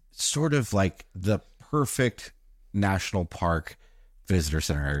 is sort of like the perfect national park visitor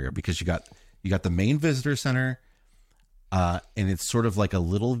center area, because you got the main visitor center, and it's sort of like a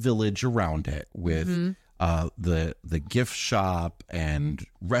little village around it with the gift shop and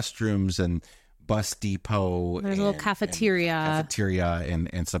restrooms and bus depot. There's a little cafeteria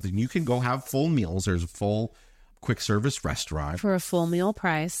and something. You can go have full meals. There's a full quick service restaurant for a full meal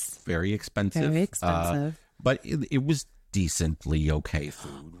price. Very expensive. But it was decently okay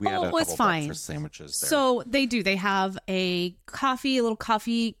food. We had a couple breakfast sandwiches there. So they have a little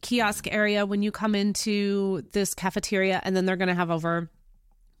coffee kiosk area when you come into this cafeteria, and then they're going to have over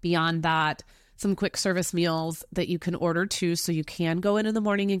beyond that some quick service meals that you can order too. So you can go in the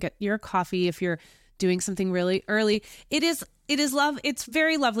morning and get your coffee if you're doing something really early. It's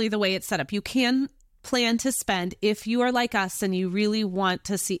very lovely the way it's set up. You can plan to spend, if you are like us and you really want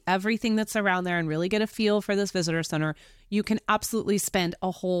to see everything that's around there and really get a feel for this visitor center, you can absolutely spend a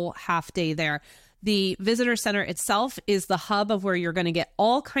whole half day there. The visitor center itself is the hub of where you're going to get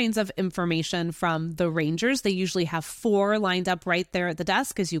all kinds of information from the rangers. They usually have 4 lined up right there at the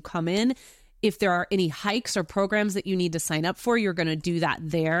desk as you come in. If there are any hikes or programs that you need to sign up for, you're going to do that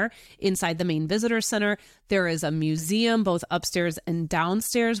there inside the main visitor center. There is a museum both upstairs and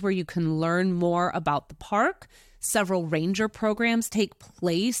downstairs where you can learn more about the park. Several ranger programs take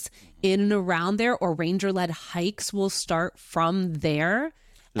place in and around there, or ranger-led hikes will start from there.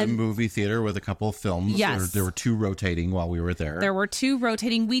 The movie theater with a couple of films. Yes. There were 2 rotating while we were there. There were 2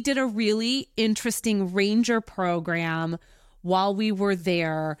 rotating. We did a really interesting ranger program while we were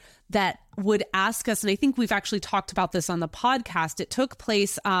there that would ask us, and I think we've actually talked about this on the podcast. It took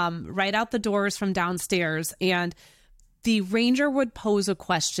place right out the doors from downstairs, and the ranger would pose a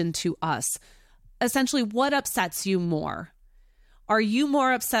question to us. Essentially, what upsets you more? Are you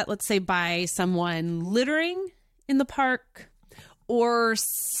more upset, let's say, by someone littering in the park, or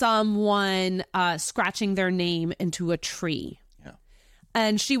someone scratching their name into a tree? Yeah.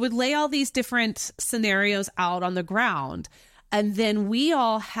 And she would lay all these different scenarios out on the ground. And then we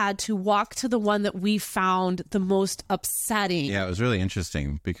all had to walk to the one that we found the most upsetting. Yeah, it was really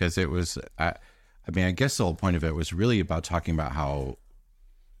interesting because it was, I guess the whole point of it was really about talking about how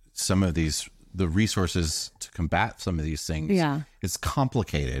some of the resources to combat some of these things, it's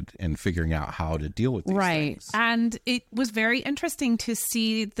complicated in figuring out how to deal with these things. And it was very interesting to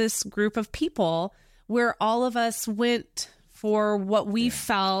see this group of people where all of us went for what we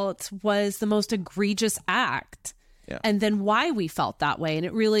felt was the most egregious act. Yeah. And then why we felt that way. And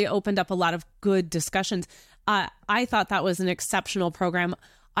it really opened up a lot of good discussions. I thought that was an exceptional program.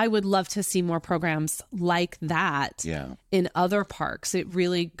 I would love to see more programs like that in other parks. It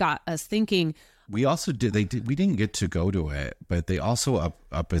really got us thinking. We also we didn't get to go to it, but they also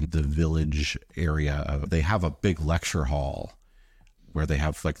up in the village area, they have a big lecture hall where they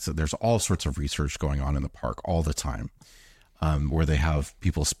have there's all sorts of research going on in the park all the time, where they have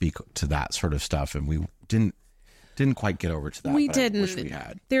people speak to that sort of stuff. And we didn't quite get over to that. We didn't. I wish we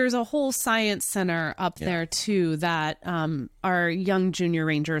had. There's a whole science center up there too that our young junior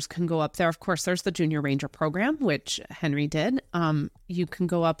rangers can go up there. Of course, there's the junior ranger program, which Henry did. You can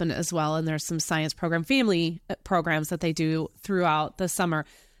go up as well, and there's some science family programs that they do throughout the summer.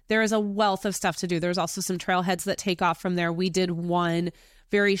 There is a wealth of stuff to do. There's also some trailheads that take off from there. We did one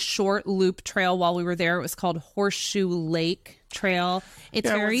very short loop trail while we were there. It was called Horseshoe Lake Trail. It's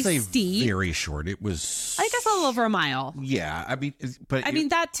very steep. Very short. It was, I guess, a little over a mile. Yeah,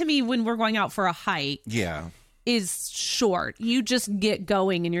 that to me, when we're going out for a hike, is short. You just get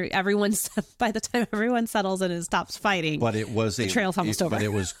going, and by the time everyone settles in and stops fighting, but it was the trail's almost over. But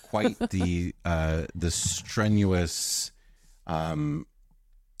it was quite the strenuous.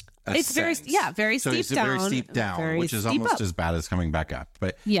 It's very steep down. Very steep down, which is almost as bad as coming back up.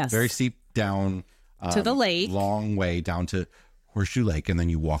 But very steep down to the lake, long way down to Horseshoe Lake, and then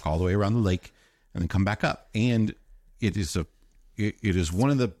you walk all the way around the lake and then come back up. And it is one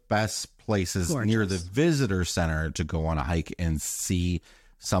of the best places near the visitor center to go on a hike and see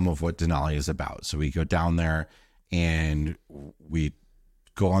some of what Denali is about. So we go down there and we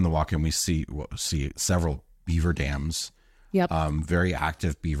go on the walk and we see several beaver dams. Yep. Very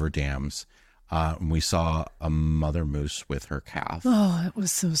active beaver dams. And we saw a mother moose with her calf. Oh, it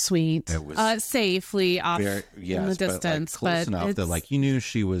was so sweet. It was safely off in the distance, but close enough that like you knew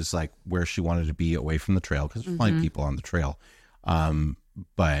she was like where she wanted to be, away from the trail, because there's plenty of people on the trail.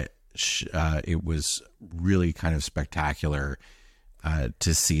 But it was really kind of spectacular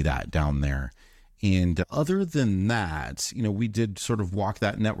to see that down there. And other than that, we did sort of walk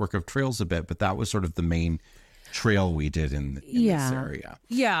that network of trails a bit, but that was sort of the main trail we did in this area.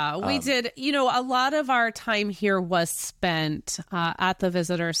 Yeah, we did. A lot of our time here was spent at the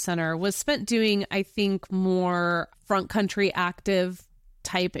visitor center, was spent doing, I think, more front country active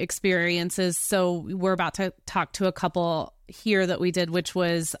type experiences. So we're about to talk to a couple here that we did, which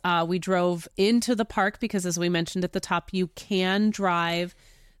was we drove into the park because, as we mentioned at the top, you can drive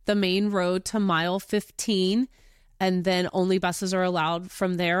the main road to mile 15, and then only buses are allowed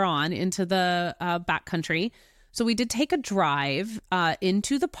from there on into the backcountry. So we did take a drive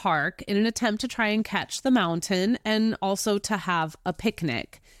into the park in an attempt to try and catch the mountain and also to have a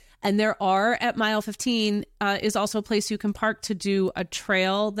picnic. And there are, at mile 15, is also a place you can park to do a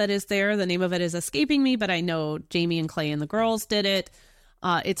trail that is there. The name of it is escaping me, but I know Jamie and Clay and the girls did it.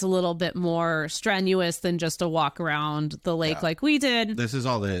 It's a little bit more strenuous than just a walk around the lake like we did. This is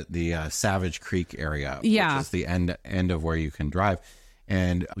all the Savage Creek area, which is the end of where you can drive.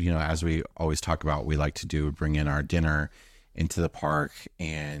 And, as we always talk about, we like to bring in our dinner into the park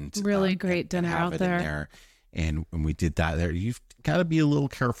and really great dinner out there. And when we did that there, you've got to be a little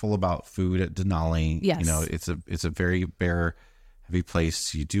careful about food at Denali. Yes. It's a very bear heavy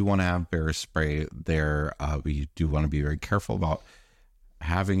place. You do want to have bear spray there. You do want to be very careful about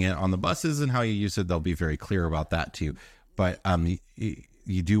having it on the buses and how you use it. They'll be very clear about that too. But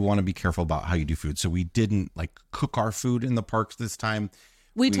you do want to be careful about how you do food. So we didn't cook our food in the parks this time.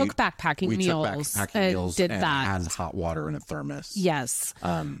 We took backpacking meals and did that. Had hot water in a thermos. Yes.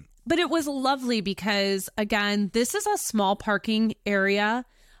 But it was lovely because, again, this is a small parking area.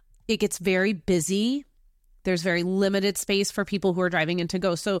 It gets very busy. There's very limited space for people who are driving in to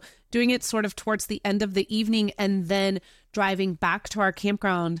go. So doing it sort of towards the end of the evening and then driving back to our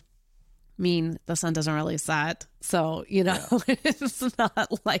campground, the sun doesn't really set. So, it's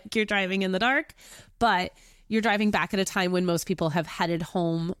not like you're driving in the dark, but you're driving back at a time when most people have headed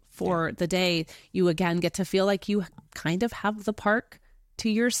home for the day. You again get to feel like you kind of have the park to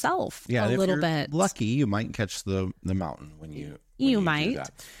yourself a little bit. Lucky, you might catch the mountain when you might. Do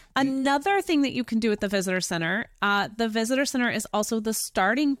that. Another thing that you can do at the visitor center, is also the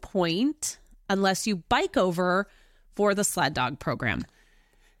starting point, unless you bike over, for the sled dog program.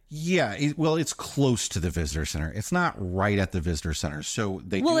 Yeah, it's close to the visitor center. It's not right at the visitor center. So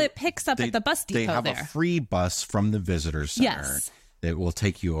it picks up at the bus depot. They have a free bus from the visitor center. Yes. That will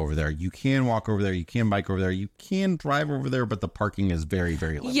take you over there. You can walk over there. You can bike over there. You can drive over there, but the parking is very,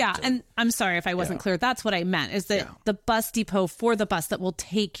 very limited. Yeah, and I'm sorry if I wasn't clear. That's what I meant, is that the bus depot for the bus that will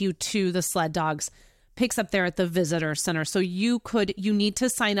take you to the sled dogs picks up there at the visitor center. So you need to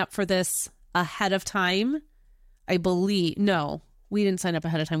sign up for this ahead of time, I believe. No, we didn't sign up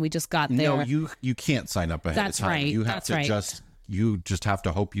ahead of time. We just got there. No, you can't sign up ahead of time. Right. You have you just have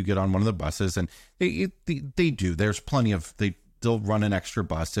to hope you get on one of the buses, and they do. There's plenty of they'll run an extra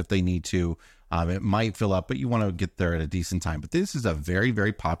bus if they need to. It might fill up, but you want to get there at a decent time. But this is a very,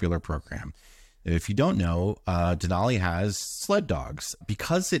 very popular program. If you don't know, Denali has sled dogs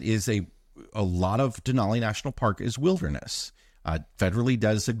because it is a lot of Denali National Park is wilderness, federally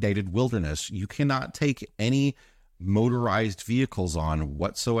designated wilderness. You cannot take any motorized vehicles on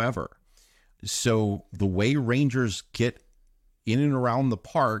whatsoever. So the way rangers get in and around the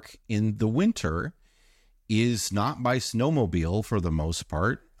park in the winter is not by snowmobile for the most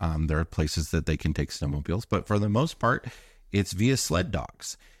part. There are places that they can take snowmobiles, but for the most part, it's via sled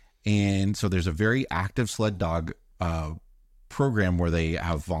dogs. And so there's a very active sled dog program where they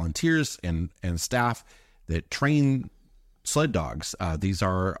have volunteers and staff that train sled dogs. These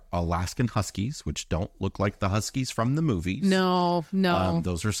are Alaskan Huskies, which don't look like the Huskies from the movies. No.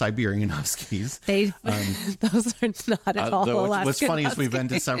 Those are Siberian Huskies. Those are not at all Alaskan What's funny Huskies. is we've been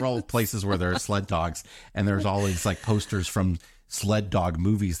to several places where there are sled dogs, and there's always posters from sled dog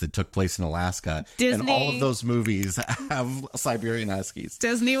movies that took place in Alaska. Disney. And all of those movies have Siberian Huskies.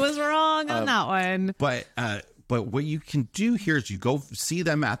 Disney was wrong on that one. But what you can do here is you go see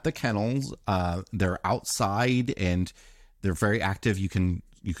them at the kennels. They're outside and they're very active. You can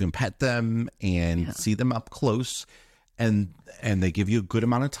pet them and see them up close, and they give you a good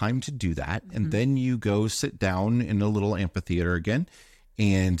amount of time to do that. And then you go sit down in a little amphitheater again,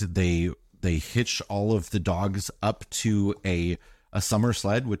 and they hitch all of the dogs up to a a summer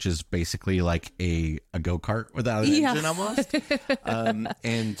sled, which is basically like a go-kart without an engine almost.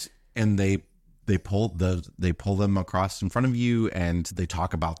 And they pull them across in front of you, and they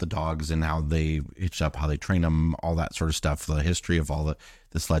talk about the dogs and how they hitch up, how they train them, all that sort of stuff. The history of all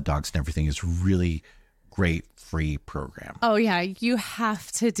the sled dogs and everything is really great free program. Oh yeah, you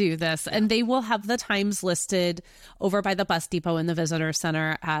have to do this. And they will have the times listed over by the bus depot in the visitor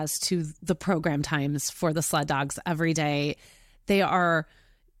center as to the program times for the sled dogs every day.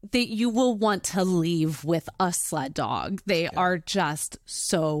 You will want to leave with a sled dog. They are just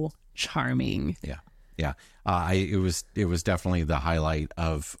so charming. Yeah. It was definitely the highlight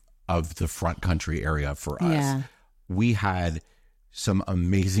of the front country area for us. Yeah. We had some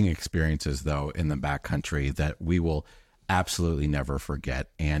amazing experiences though in the backcountry that we will absolutely never forget,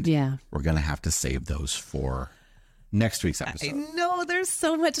 and we're gonna have to save those for next week's episode. I know there's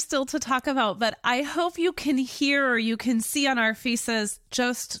so much still to talk about, but I hope you can hear or you can see on our faces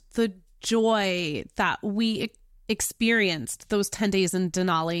just the joy that we experienced those 10 days in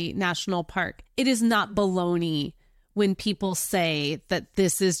Denali National Park. It is not baloney when people say that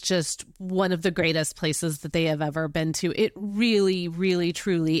this is just one of the greatest places that they have ever been to. It really, really,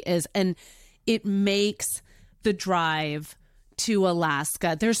 truly is. And it makes the drive to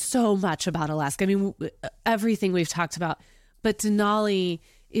Alaska. There's so much about Alaska. I mean, everything we've talked about, but Denali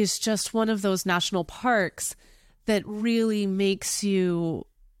is just one of those national parks that really makes you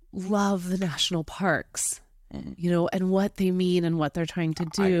love the national parks, and what they mean and what they're trying to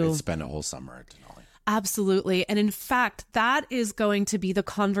do. I could spend a whole summer at Denali. Absolutely. And in fact, that is going to be the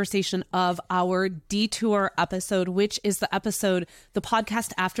conversation of our detour episode, which is the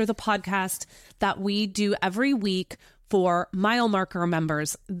podcast after the podcast that we do every week for mile marker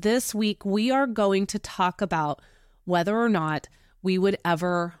members. This week, we are going to talk about whether or not we would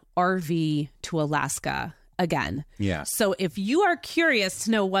ever RV to Alaska again. Yeah. So if you are curious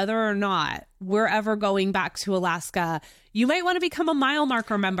to know whether or not we're ever going back to Alaska, you might want to become a mile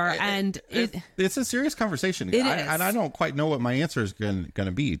marker member. And it's a serious conversation. And I don't quite know what my answer is going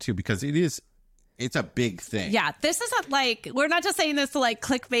to be too, because it's a big thing. Yeah. This isn't like, we're not just saying this to like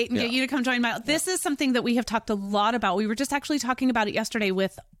clickbait and get you to come join my, this is something that we have talked a lot about. We were just actually talking about it yesterday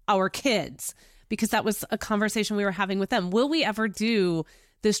with our kids, because that was a conversation we were having with them. Will we ever do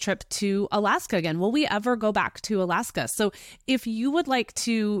this trip to Alaska again? Will we ever go back to Alaska? So if you would like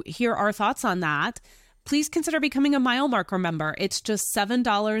to hear our thoughts on that, please consider becoming a mile marker member. It's just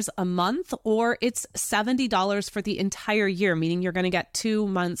 $7 a month, or it's $70 for the entire year, meaning you're going to get 2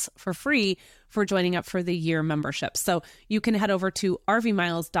 months for free for joining up for the year membership. So you can head over to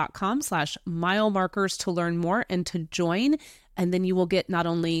rvmiles.com/mile markers to learn more and to join. And then you will get not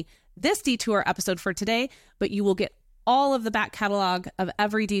only this detour episode for today, but you will get all of the back catalog of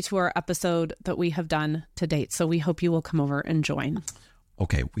every detour episode that we have done to date. So we hope you will come over and join.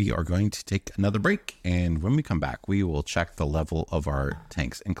 Okay, we are going to take another break, and when we come back, we will check the level of our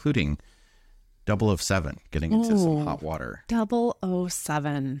tanks, including 007, getting into some hot water.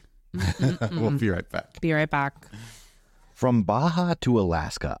 007. We'll be right back. Be right back. From Baja to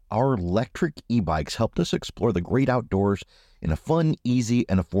Alaska, our electric e-bikes helped us explore the great outdoors in a fun, easy,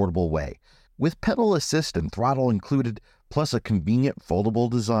 and affordable way. With pedal assist and throttle included, plus a convenient foldable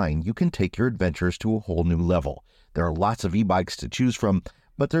design, you can take your adventures to a whole new level. There are lots of e-bikes to choose from,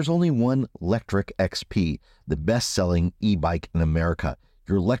 but there's only one Lectric XP, the best-selling e-bike in America.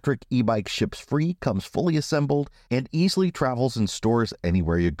 Your electric e-bike ships free, comes fully assembled, and easily travels in stores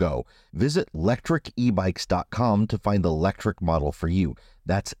anywhere you go. Visit lectricebikes.com to find the electric model for you.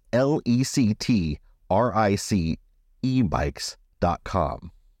 That's LECTRIC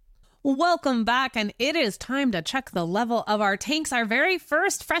ebikes.com. Welcome back, and it is time to check the level of our tanks. Our very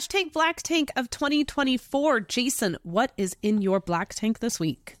first Fresh Tank Black Tank of 2024. Jason, what is in your black tank this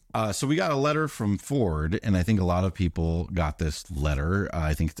week? So we got a letter from Ford, and I think a lot of people got this letter.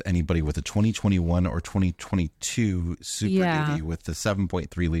 I think it's anybody with a 2021 or 2022 Super Duty with the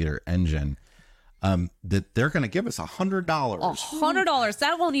 7.3 liter engine. That they're going to give us $100. $100.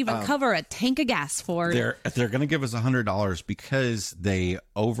 That won't even cover a tank of gas, Ford. They're going to give us $100 because they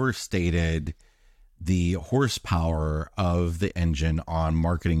overstated the horsepower of the engine on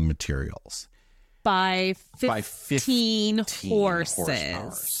marketing materials by 15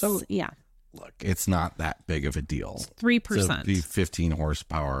 horses. So yeah, look, it's not that big of a deal. 3%. To be 15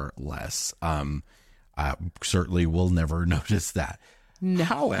 horsepower less. Certainly will never notice that. No.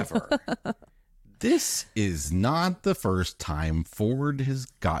 However, this is not the first time Ford has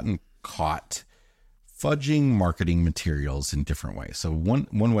gotten caught fudging marketing materials in different ways. So one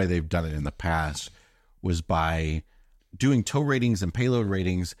way they've done it in the past was by doing tow ratings and payload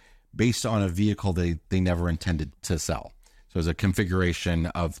ratings based on a vehicle they never intended to sell. So it's a configuration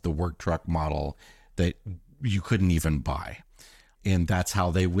of the work truck model that you couldn't even buy. And that's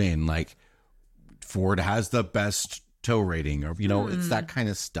how they win. Like, Ford has the best tow rating, or, it's that kind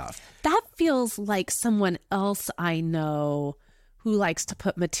of stuff. That feels like someone else I know who likes to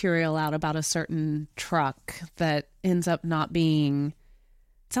put material out about a certain truck that ends up not being.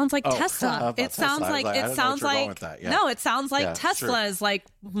 It sounds like Tesla. It sounds like no, it sounds like Tesla's like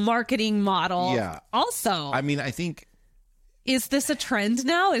marketing model. Yeah. Also, I mean, I think, is this a trend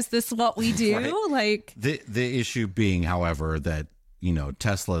now? Is this what we do? Right. Like the issue being, however, that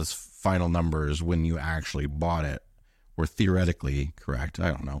Tesla's final numbers when you actually bought it were theoretically correct.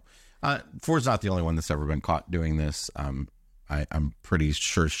 I don't know. Ford's not the only one that's ever been caught doing this. I'm pretty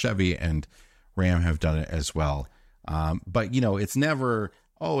sure Chevy and Ram have done it as well. But it's never,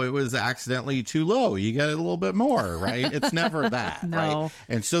 it was accidentally too low, you get a little bit more, right? It's never that. No. Right?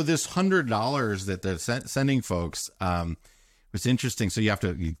 And so this $100 that they're sending folks, it's interesting. So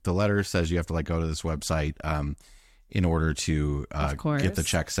the letter says you have to go to this website in order to get the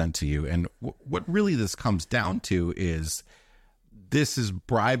check sent to you. And what really this comes down to is this is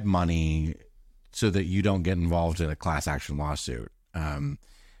bribe money so that you don't get involved in a class action lawsuit.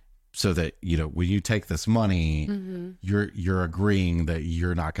 So that, when you take this money, you're agreeing that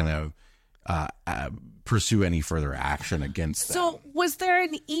you're not going to pursue any further action against them. So was there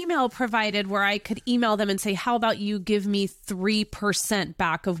an email provided where I could email them and say, how about you give me 3%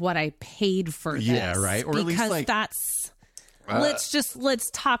 back of what I paid for this? Yeah, right. Or because at least that's let's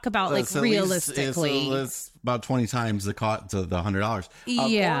talk about realistically. It's about 20 times the cost to the $100.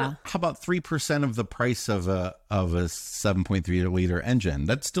 Yeah. How about 3% of the price of a 7.3 liter engine?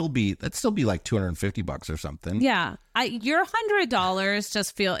 That'd still be like $250 or something. Yeah. Your $100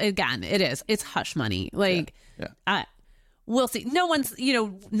 just feel, again, it's hush money. We'll see. No one's,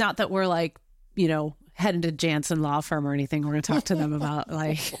 not that we're heading to Jansen Law Firm or anything. We're going to talk to them about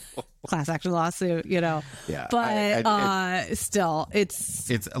class action lawsuit, Yeah. But still,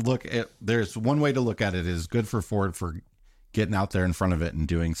 there's one way to look at it is good for Ford for getting out there in front of it and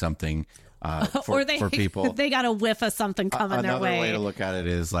doing something for people. They got a whiff of something coming their way. Another way to look at it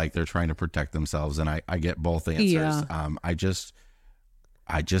is they're trying to protect themselves. And I get both answers. Yeah.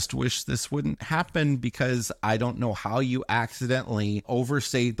 I just wish this wouldn't happen, because I don't know how you accidentally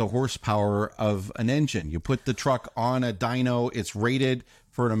overstate the horsepower of an engine. You put the truck on a dyno, it's rated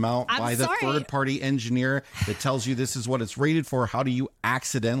for an amount by the third-party engineer that tells you this is what it's rated for. How do you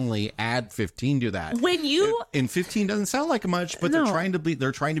accidentally add 15 to that? And 15 doesn't sound like much, but they're trying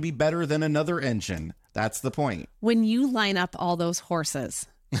to be better than another engine. That's the point. When you line up all those horses,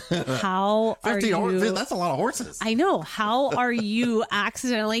 how are you? That's a lot of horses. I know. How are you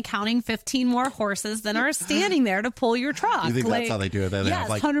accidentally counting 15 more horses than are standing there to pull your truck? You think that's how they do it? They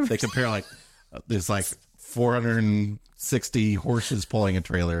have they compare there's 460 horses pulling a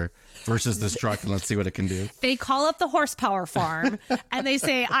trailer versus this truck, and let's see what it can do. They call up the horsepower farm and they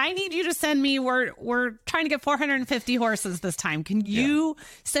say, I need you to send me, we're trying to get 450 horses this time. Can you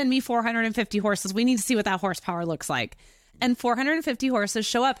send me 450 horses? We need to see what that horsepower looks like. And 450 horses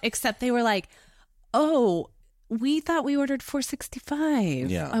show up, except they were like, oh, we thought we ordered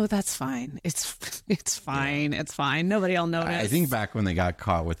 465. Yeah. Oh, that's fine. It's fine. Yeah. It's fine. Nobody will notice. I think back when they got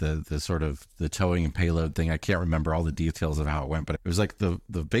caught with the sort of the towing and payload thing, I can't remember all the details of how it went, but it was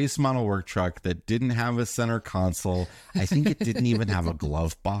the base model work truck that didn't have a center console. I think it didn't even have a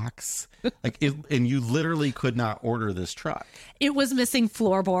glove box. And you literally could not order this truck. It was missing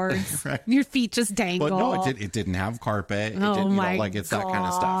floorboards. Right. Your feet just dangle. But no, it didn't have carpet. It's that kind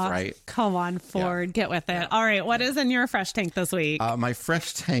of stuff, right? Come on, Ford, get with it. Yeah. All right, what is in your fresh tank this week? My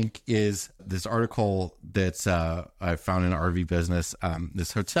fresh tank is this article that's I found in RV Business.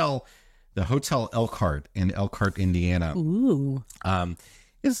 This hotel, the Hotel Elkhart in Elkhart, Indiana. Ooh.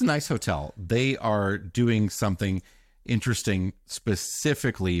 It's a nice hotel. They are doing something interesting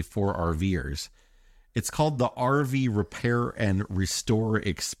specifically for RVers. It's called the RV Repair and Restore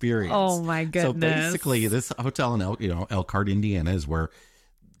Experience. Oh my goodness! So basically, this hotel in Elkhart, Indiana, is where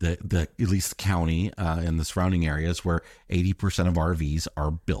the at least the county and the surrounding areas where 80% of RVs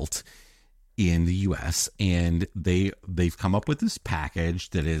are built in the U.S. And they've come up with this package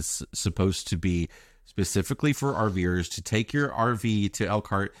that is supposed to be specifically for RVers to take your RV to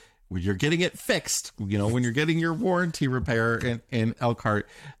Elkhart. When you're getting it fixed, when you're getting your warranty repair in Elkhart,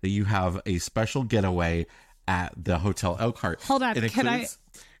 that you have a special getaway at the Hotel Elkhart. Hold on, can I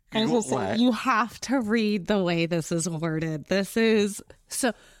you have to read the way this is worded. This is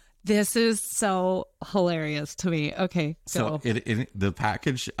so hilarious to me. Okay, so the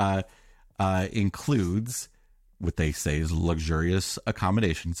package includes what they say is luxurious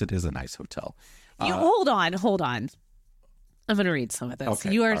accommodations. It is a nice hotel. Hold on. I'm going to read some of this.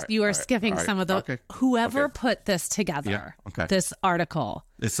 Okay. You are skipping some of the whoever put this together. This article.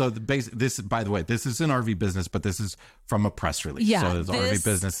 So this, by the way, this is an RV Business, but this is from a press release. Yeah, so the RV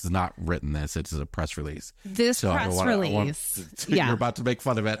Business has not written this. It's a press release. This press release. You're about to make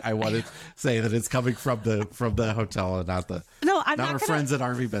fun of it. I want to say that it's coming from the hotel and not our friends at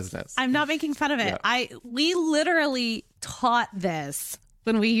RV Business. I'm not making fun of it. Yeah. We literally taught this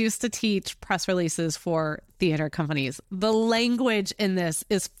when we used to teach press releases for theater companies. The language in this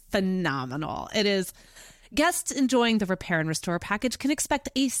is phenomenal. It is, guests enjoying the repair and restore package can expect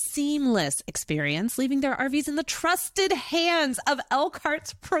a seamless experience, leaving their RVs in the trusted hands of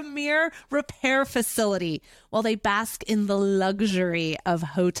Elkhart's premier repair facility while they bask in the luxury of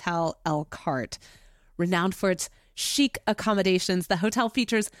Hotel Elkhart. Renowned for its chic accommodations, the hotel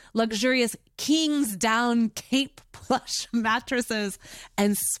features luxurious King's Down Cape plush mattresses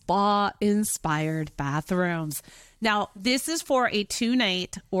and spa-inspired bathrooms. Now, this is for a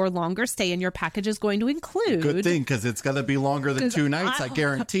 2-night or longer stay, and your package is going to include... Good thing, because it's going to be longer than 2 nights, I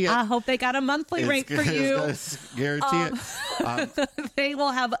guarantee it. I hope they got a monthly rate for you. Guarantee it. They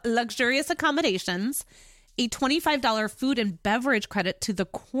will have luxurious accommodations, a $25 food and beverage credit to the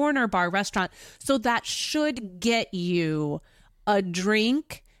Corner Bar restaurant. So that should get you a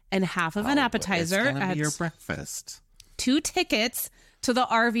drink and half of an appetizer. It's gonna be your breakfast. 2 tickets to the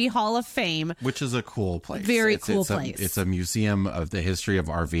RV Hall of Fame. Which is a cool place. Very cool place. It's a museum of the history of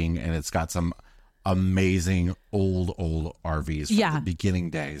RVing, and it's got some amazing old RVs from the beginning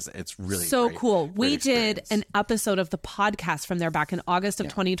days. It's really so great, cool. We experience. did an episode of the podcast from there back in August of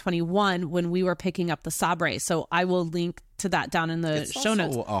 2021 when we were picking up the Sabre. So I will link to that down in the show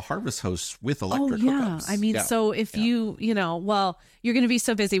notes. A Harvest Host with electric hookups. I mean, so if you're going to be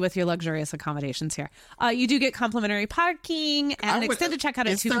so busy with your luxurious accommodations here. You do get complimentary parking and extended checkout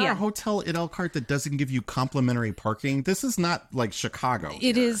at 2 p.m. Is there a hotel in Elkhart that doesn't give you complimentary parking? This is not like Chicago.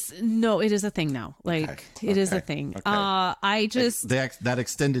 It is a thing now. It is a thing. Okay. That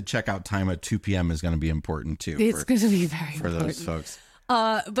extended checkout time at 2 p.m. is going to be important too. It's going to be very for important. Those folks.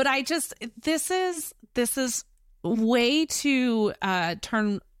 But this is way to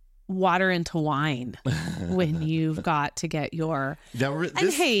turn water into wine when you've got to get your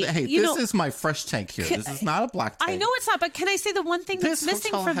this is my fresh tank here. This is not a black tank. I know it's not, but can I say the one thing that's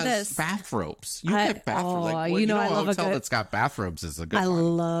missing from this? Bathrobes. You get bathrobes. I love a hotel that's got bathrobes is a good one. I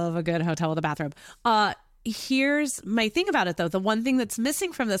love a good hotel with a bathrobe. Here's my thing about it though. The one thing that's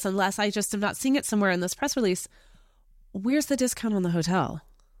missing from this, unless I just am not seeing it somewhere in this press release, where's the discount on the hotel?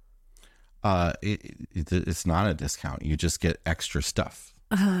 It's not a discount. You just get extra stuff.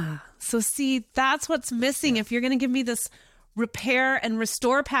 So see, that's what's missing. If you're going to give me this repair and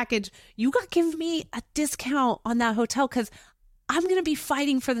restore package, you got to give me a discount on that hotel, because I'm going to be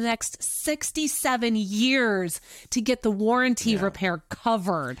fighting for the next 67 years to get the warranty repair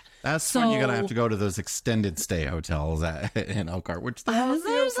covered. That's when you're going to have to go to those extended stay hotels in Elkhart, which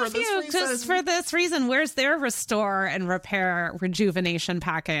there's a few. Just for this reason, where's their restore and repair rejuvenation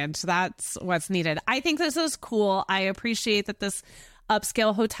package? That's what's needed. I think this is cool. I appreciate that this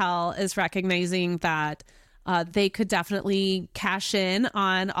upscale hotel is recognizing that they could definitely cash in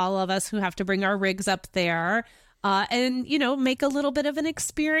on all of us who have to bring our rigs up there. And, make a little bit of an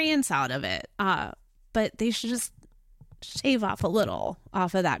experience out of it. But they should just shave off a little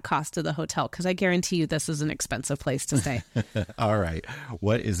off of that cost of the hotel, because I guarantee you this is an expensive place to stay. All right.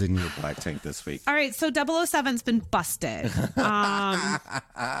 What is in your black tank this week? All right. So 007's been busted.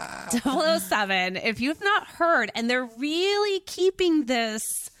 007, if you've not heard, and they're really keeping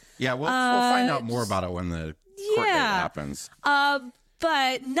this. Yeah, we'll find out more about it when the court date happens.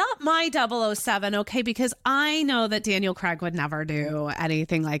 But not my 007, okay? Because I know that Daniel Craig would never do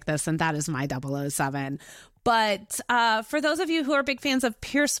anything like this, and that is my 007. But for those of you who are big fans of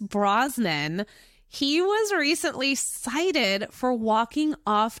Pierce Brosnan, he was recently cited for walking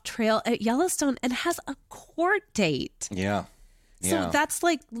off trail at Yellowstone and has a court date. Yeah. So that's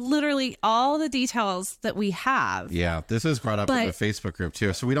literally all the details that we have. Yeah, this is brought up in the Facebook group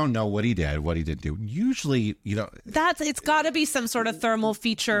too. So we don't know what he did, what he didn't do. Usually, it's got to be some sort of thermal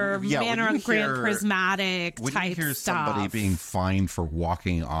feature, manner of grand prismatic type stuff. When you hear somebody being fined for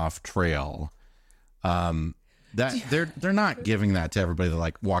walking off trail, that they're not giving that to everybody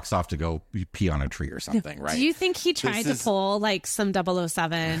that walks off to go pee on a tree or something, right? Do you think he tried to pull some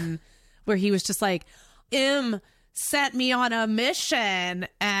 007 where he was just sent me on a mission,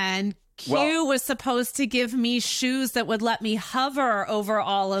 and Q was supposed to give me shoes that would let me hover over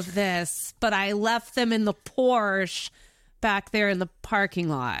all of this, but I left them in the Porsche back there in the parking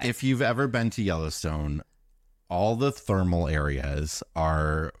lot. If you've ever been to Yellowstone, all the thermal areas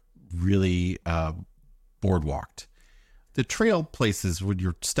are really boardwalked. the trail places, when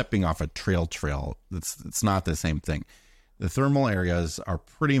you're stepping off a trail, it's not the same thing. The thermal areas are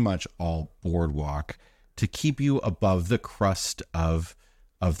pretty much all boardwalk to keep you above the crust of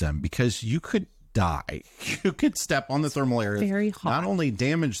them, because you could die. You could step on the thermal areas, very hot. Not only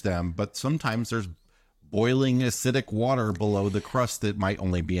damage them, but sometimes there's boiling acidic water below the crust that might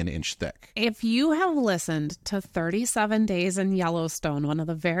only be an inch thick. If you have listened to 37 Days in Yellowstone, one of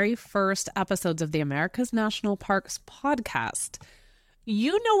the very first episodes of the America's National Parks podcast,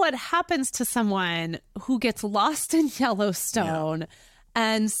 you know what happens to someone who gets lost in Yellowstone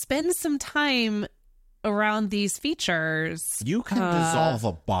and spends some time around these features. You can dissolve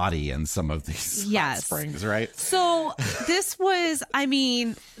a body in some of these hot springs, right? So this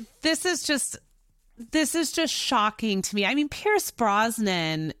is just shocking to me. I mean, Pierce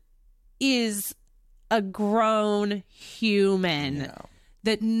Brosnan is a grown human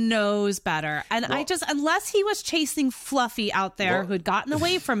that knows better. And unless he was chasing Fluffy out there who'd gotten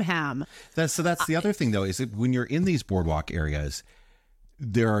away from him. That's the other thing, though, is that when you're in these boardwalk areas,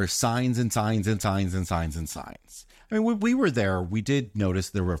 there are signs and signs and signs and signs and signs. I mean, when we were there, we did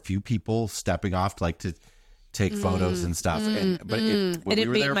notice there were a few people stepping off to take photos and stuff. But it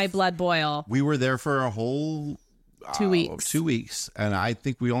made my blood boil. We were there for a whole 2 weeks. 2 weeks. And I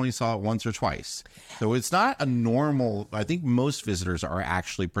think we only saw it once or twice. So it's not a normal, I think most visitors are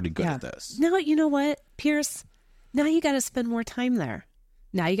actually pretty good at this. No, you know what, Pierce? Now you got to spend more time there.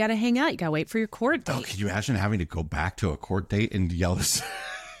 Now you got to hang out. You got to wait for your court date. Oh, can you imagine having to go back to a court date in Yellowstone?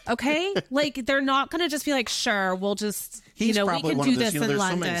 Okay, like they're not going to just be like, sure, we'll just, we can do this in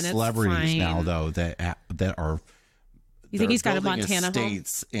London. There's so many celebrities now, though, that are. You think he's got a Montana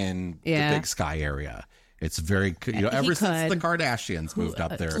estates in the Big Sky area? It's very, ever since the Kardashians moved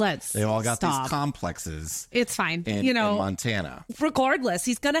up there, they've all got these complexes. It's fine, in Montana. Regardless,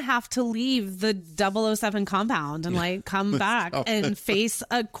 he's going to have to leave the 007 compound and come back and face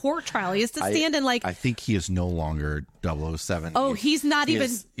a court trial. He has to stand in I think he is no longer 007. Oh, he's not he even.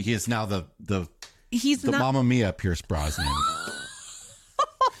 He is now the He's not. Mamma Mia Pierce Brosnan.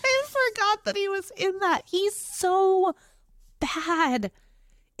 I forgot that he was in that. He's so bad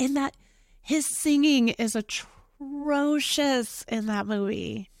in that. His singing is atrocious in that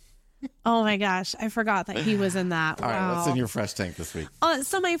movie. Oh my gosh, I forgot that he was in that. All right, what's in your fresh tank this week?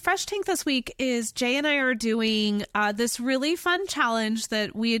 So my fresh tank this week is Jay and I are doing this really fun challenge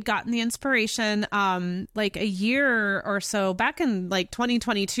that we had gotten the inspiration like a year or so back in like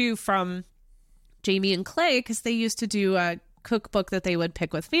 2022 from Jamie and Clay, because they used to do a cookbook that they would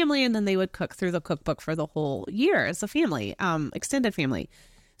pick with family, and then they would cook through the cookbook for the whole year as a family, extended family.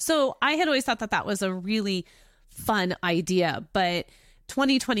 So I had always thought that was a really fun idea, but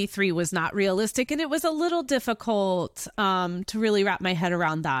 2023 was not realistic, and it was a little difficult to really wrap my head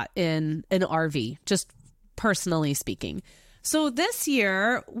around that in an RV, just personally speaking. So this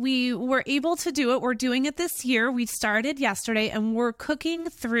year we were able to do it. We're doing it this year. We started yesterday, and we're cooking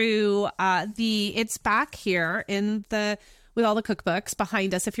through it's back here with all the cookbooks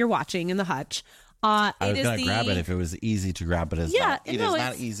behind us if you're watching in the hutch. I was going to grab it if it was easy to grab, but it's not. It is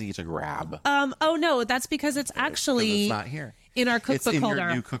not easy to grab. Oh no, that's because it's actually it's not here in our cookbook it's in holder.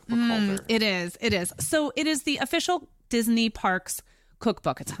 Your new cookbook holder. It is. So it is the official Disney Parks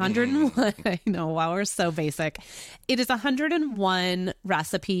cookbook. It's 101. I know. Wow, we're so basic. It is 101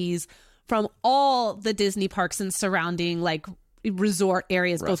 recipes from all the Disney parks and surrounding resort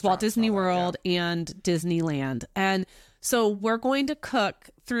areas, both Walt Disney World and Disneyland. And so we're going to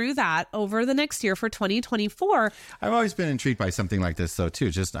cook through that over the next year for 2024. I've always been intrigued by something like this, though, too.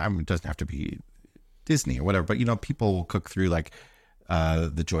 It doesn't have to be Disney or whatever, but people will cook through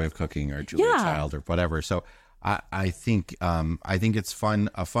The Joy of Cooking or Julia Child or whatever. So I think it's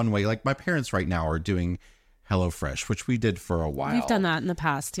a fun way. Like my parents right now are doing HelloFresh, which we did for a while. We've done that in the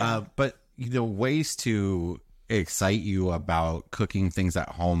past, yeah. But ways to excite you about cooking things at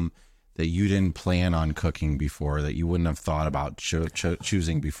home that you didn't plan on cooking before, that you wouldn't have thought about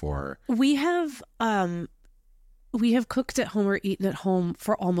choosing before. We have cooked at home or eaten at home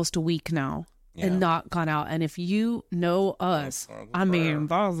for almost a week now and not gone out. And if you know us, I mean,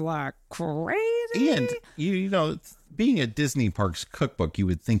 that was like crazy. And being a Disney Parks cookbook, you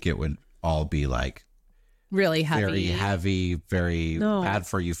would think it would all be really heavy, very heavy, very bad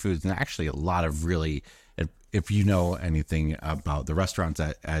for you foods. And actually a lot of really, if you know anything about the restaurants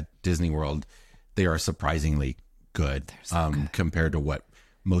at Disney World, they are surprisingly good, compared to what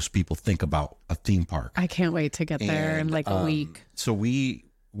most people think about a theme park. I can't wait to get there in a week. So we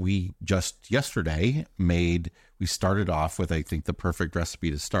just yesterday we started off with, I think, the perfect recipe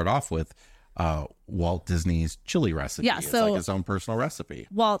to start off with, Walt Disney's chili recipe. Yeah, so it's like his own personal recipe.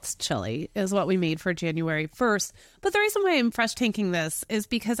 Walt's chili is what we made for January 1st. But the reason why I'm fresh tanking this is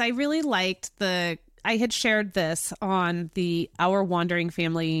because I really liked I had shared this on the Our Wandering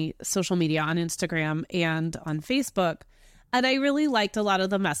Family social media on Instagram and on Facebook. And I really liked a lot of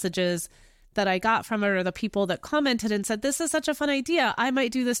the messages that I got from it, or the people that commented and said, this is such a fun idea. I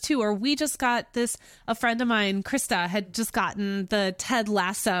might do this too. Or we just got this, a friend of mine, Krista, had just gotten the Ted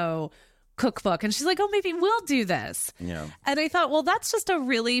Lasso cookbook. And she's like, oh, maybe we'll do this. Yeah. And I thought, well, that's just a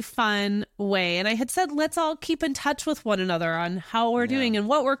really fun way. And I had said, let's all keep in touch with one another on how we're doing and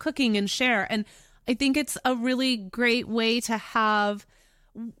what we're cooking and share. And I think it's a really great way to have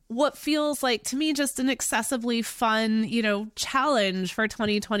what feels like to me just an excessively fun, challenge for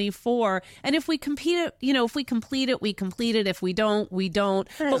 2024. And if we compete it, if we complete it, we complete it. If we don't, we don't.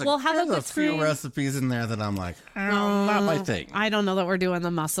 But we'll have a few recipes in there that I'm like, not my thing. I don't know that we're doing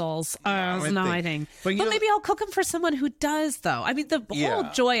the mussels. It's not my thing. But maybe I'll cook them for someone who does, though. I mean, the whole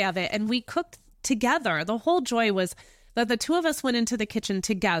joy of it, and we cooked together. The whole joy was that the two of us went into the kitchen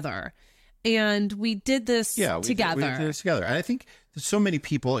together. And we did this together. We did this together. And I think so many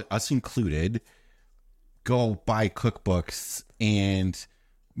people, us included, go buy cookbooks and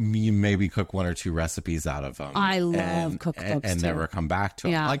you maybe cook one or two recipes out of them. I love cookbooks and too. Never come back to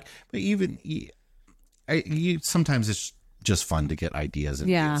them. Yeah. But even sometimes it's just fun to get ideas and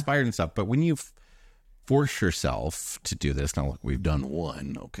be inspired and stuff. But when you force yourself to do this, now look, we've done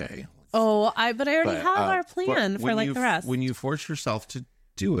one, okay. But I already have our plan for the rest. When you force yourself to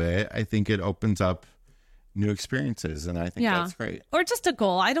do it, I think it opens up new experiences, and I think that's great. Or just a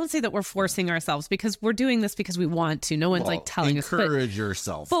goal. I don't say that we're forcing ourselves, because we're doing this because we want to. No one's telling us. Encourage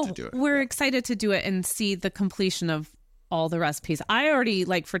yourself to do it. We're excited to do it and see the completion of all the recipes. I already,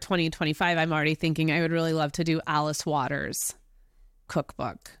 for 2025, I'm already thinking I would really love to do Alice Waters'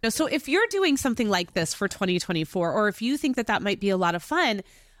 cookbook. So if you're doing something like this for 2024, or if you think that might be a lot of fun,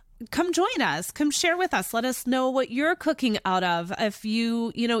 come join us. Come share with us. Let us know what you're cooking out of. If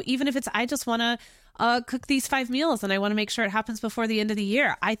you, even if it's, I just want to cook these 5 meals and I want to make sure it happens before the end of the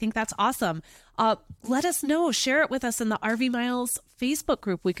year. I think that's awesome. Let us know. Share it with us in the RV Miles Facebook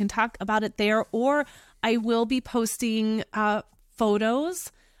group. We can talk about it there, or I will be posting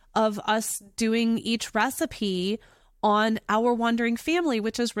photos of us doing each recipe on Our Wandering Family,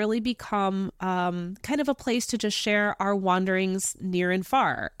 which has really become kind of a place to just share our wanderings near and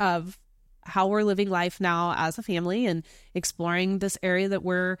far of how we're living life now as a family and exploring this area that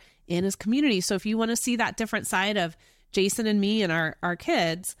we're in as community. So if you want to see that different side of Jason and me and our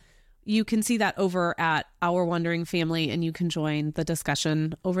kids, you can see that over at Our Wandering Family, and you can join the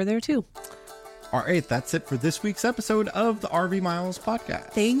discussion over there too. All right, that's it for this week's episode of the RV Miles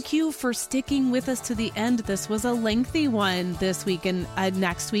podcast. Thank you for sticking with us to the end. This was a lengthy one this week, and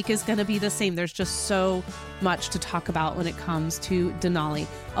next week is going to be the same. There's just so much to talk about when it comes to Denali.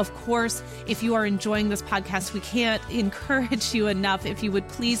 Of course, if you are enjoying this podcast, we can't encourage you enough. If you would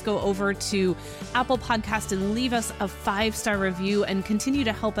please go over to Apple Podcast and leave us a 5-star review and continue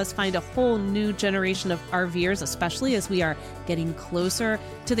to help us find a whole new generation of RVers, especially as we are getting closer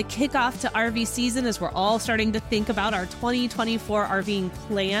to the kickoff to RV season, as we're all starting to think about our 2024 RVing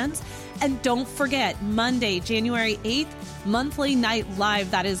plans. And don't forget, Monday, January 8th, monthly night live.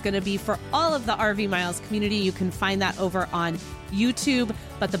 That is going to be for all of the RV Miles community. You can find that over on YouTube.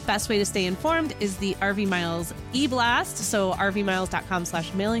 But the best way to stay informed is the RV Miles e-blast. So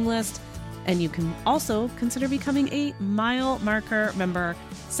rvmiles.com/mailing list. And you can also consider becoming a Mile Marker member.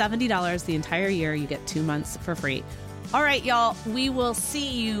 $70 the entire year. You get 2 months for free. All right, y'all. We will see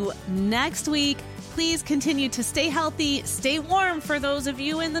you next week. Please continue to stay healthy, stay warm for those of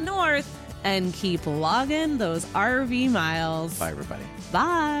you in the north, and keep logging those RV miles. Bye, everybody.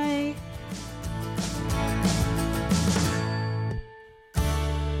 Bye.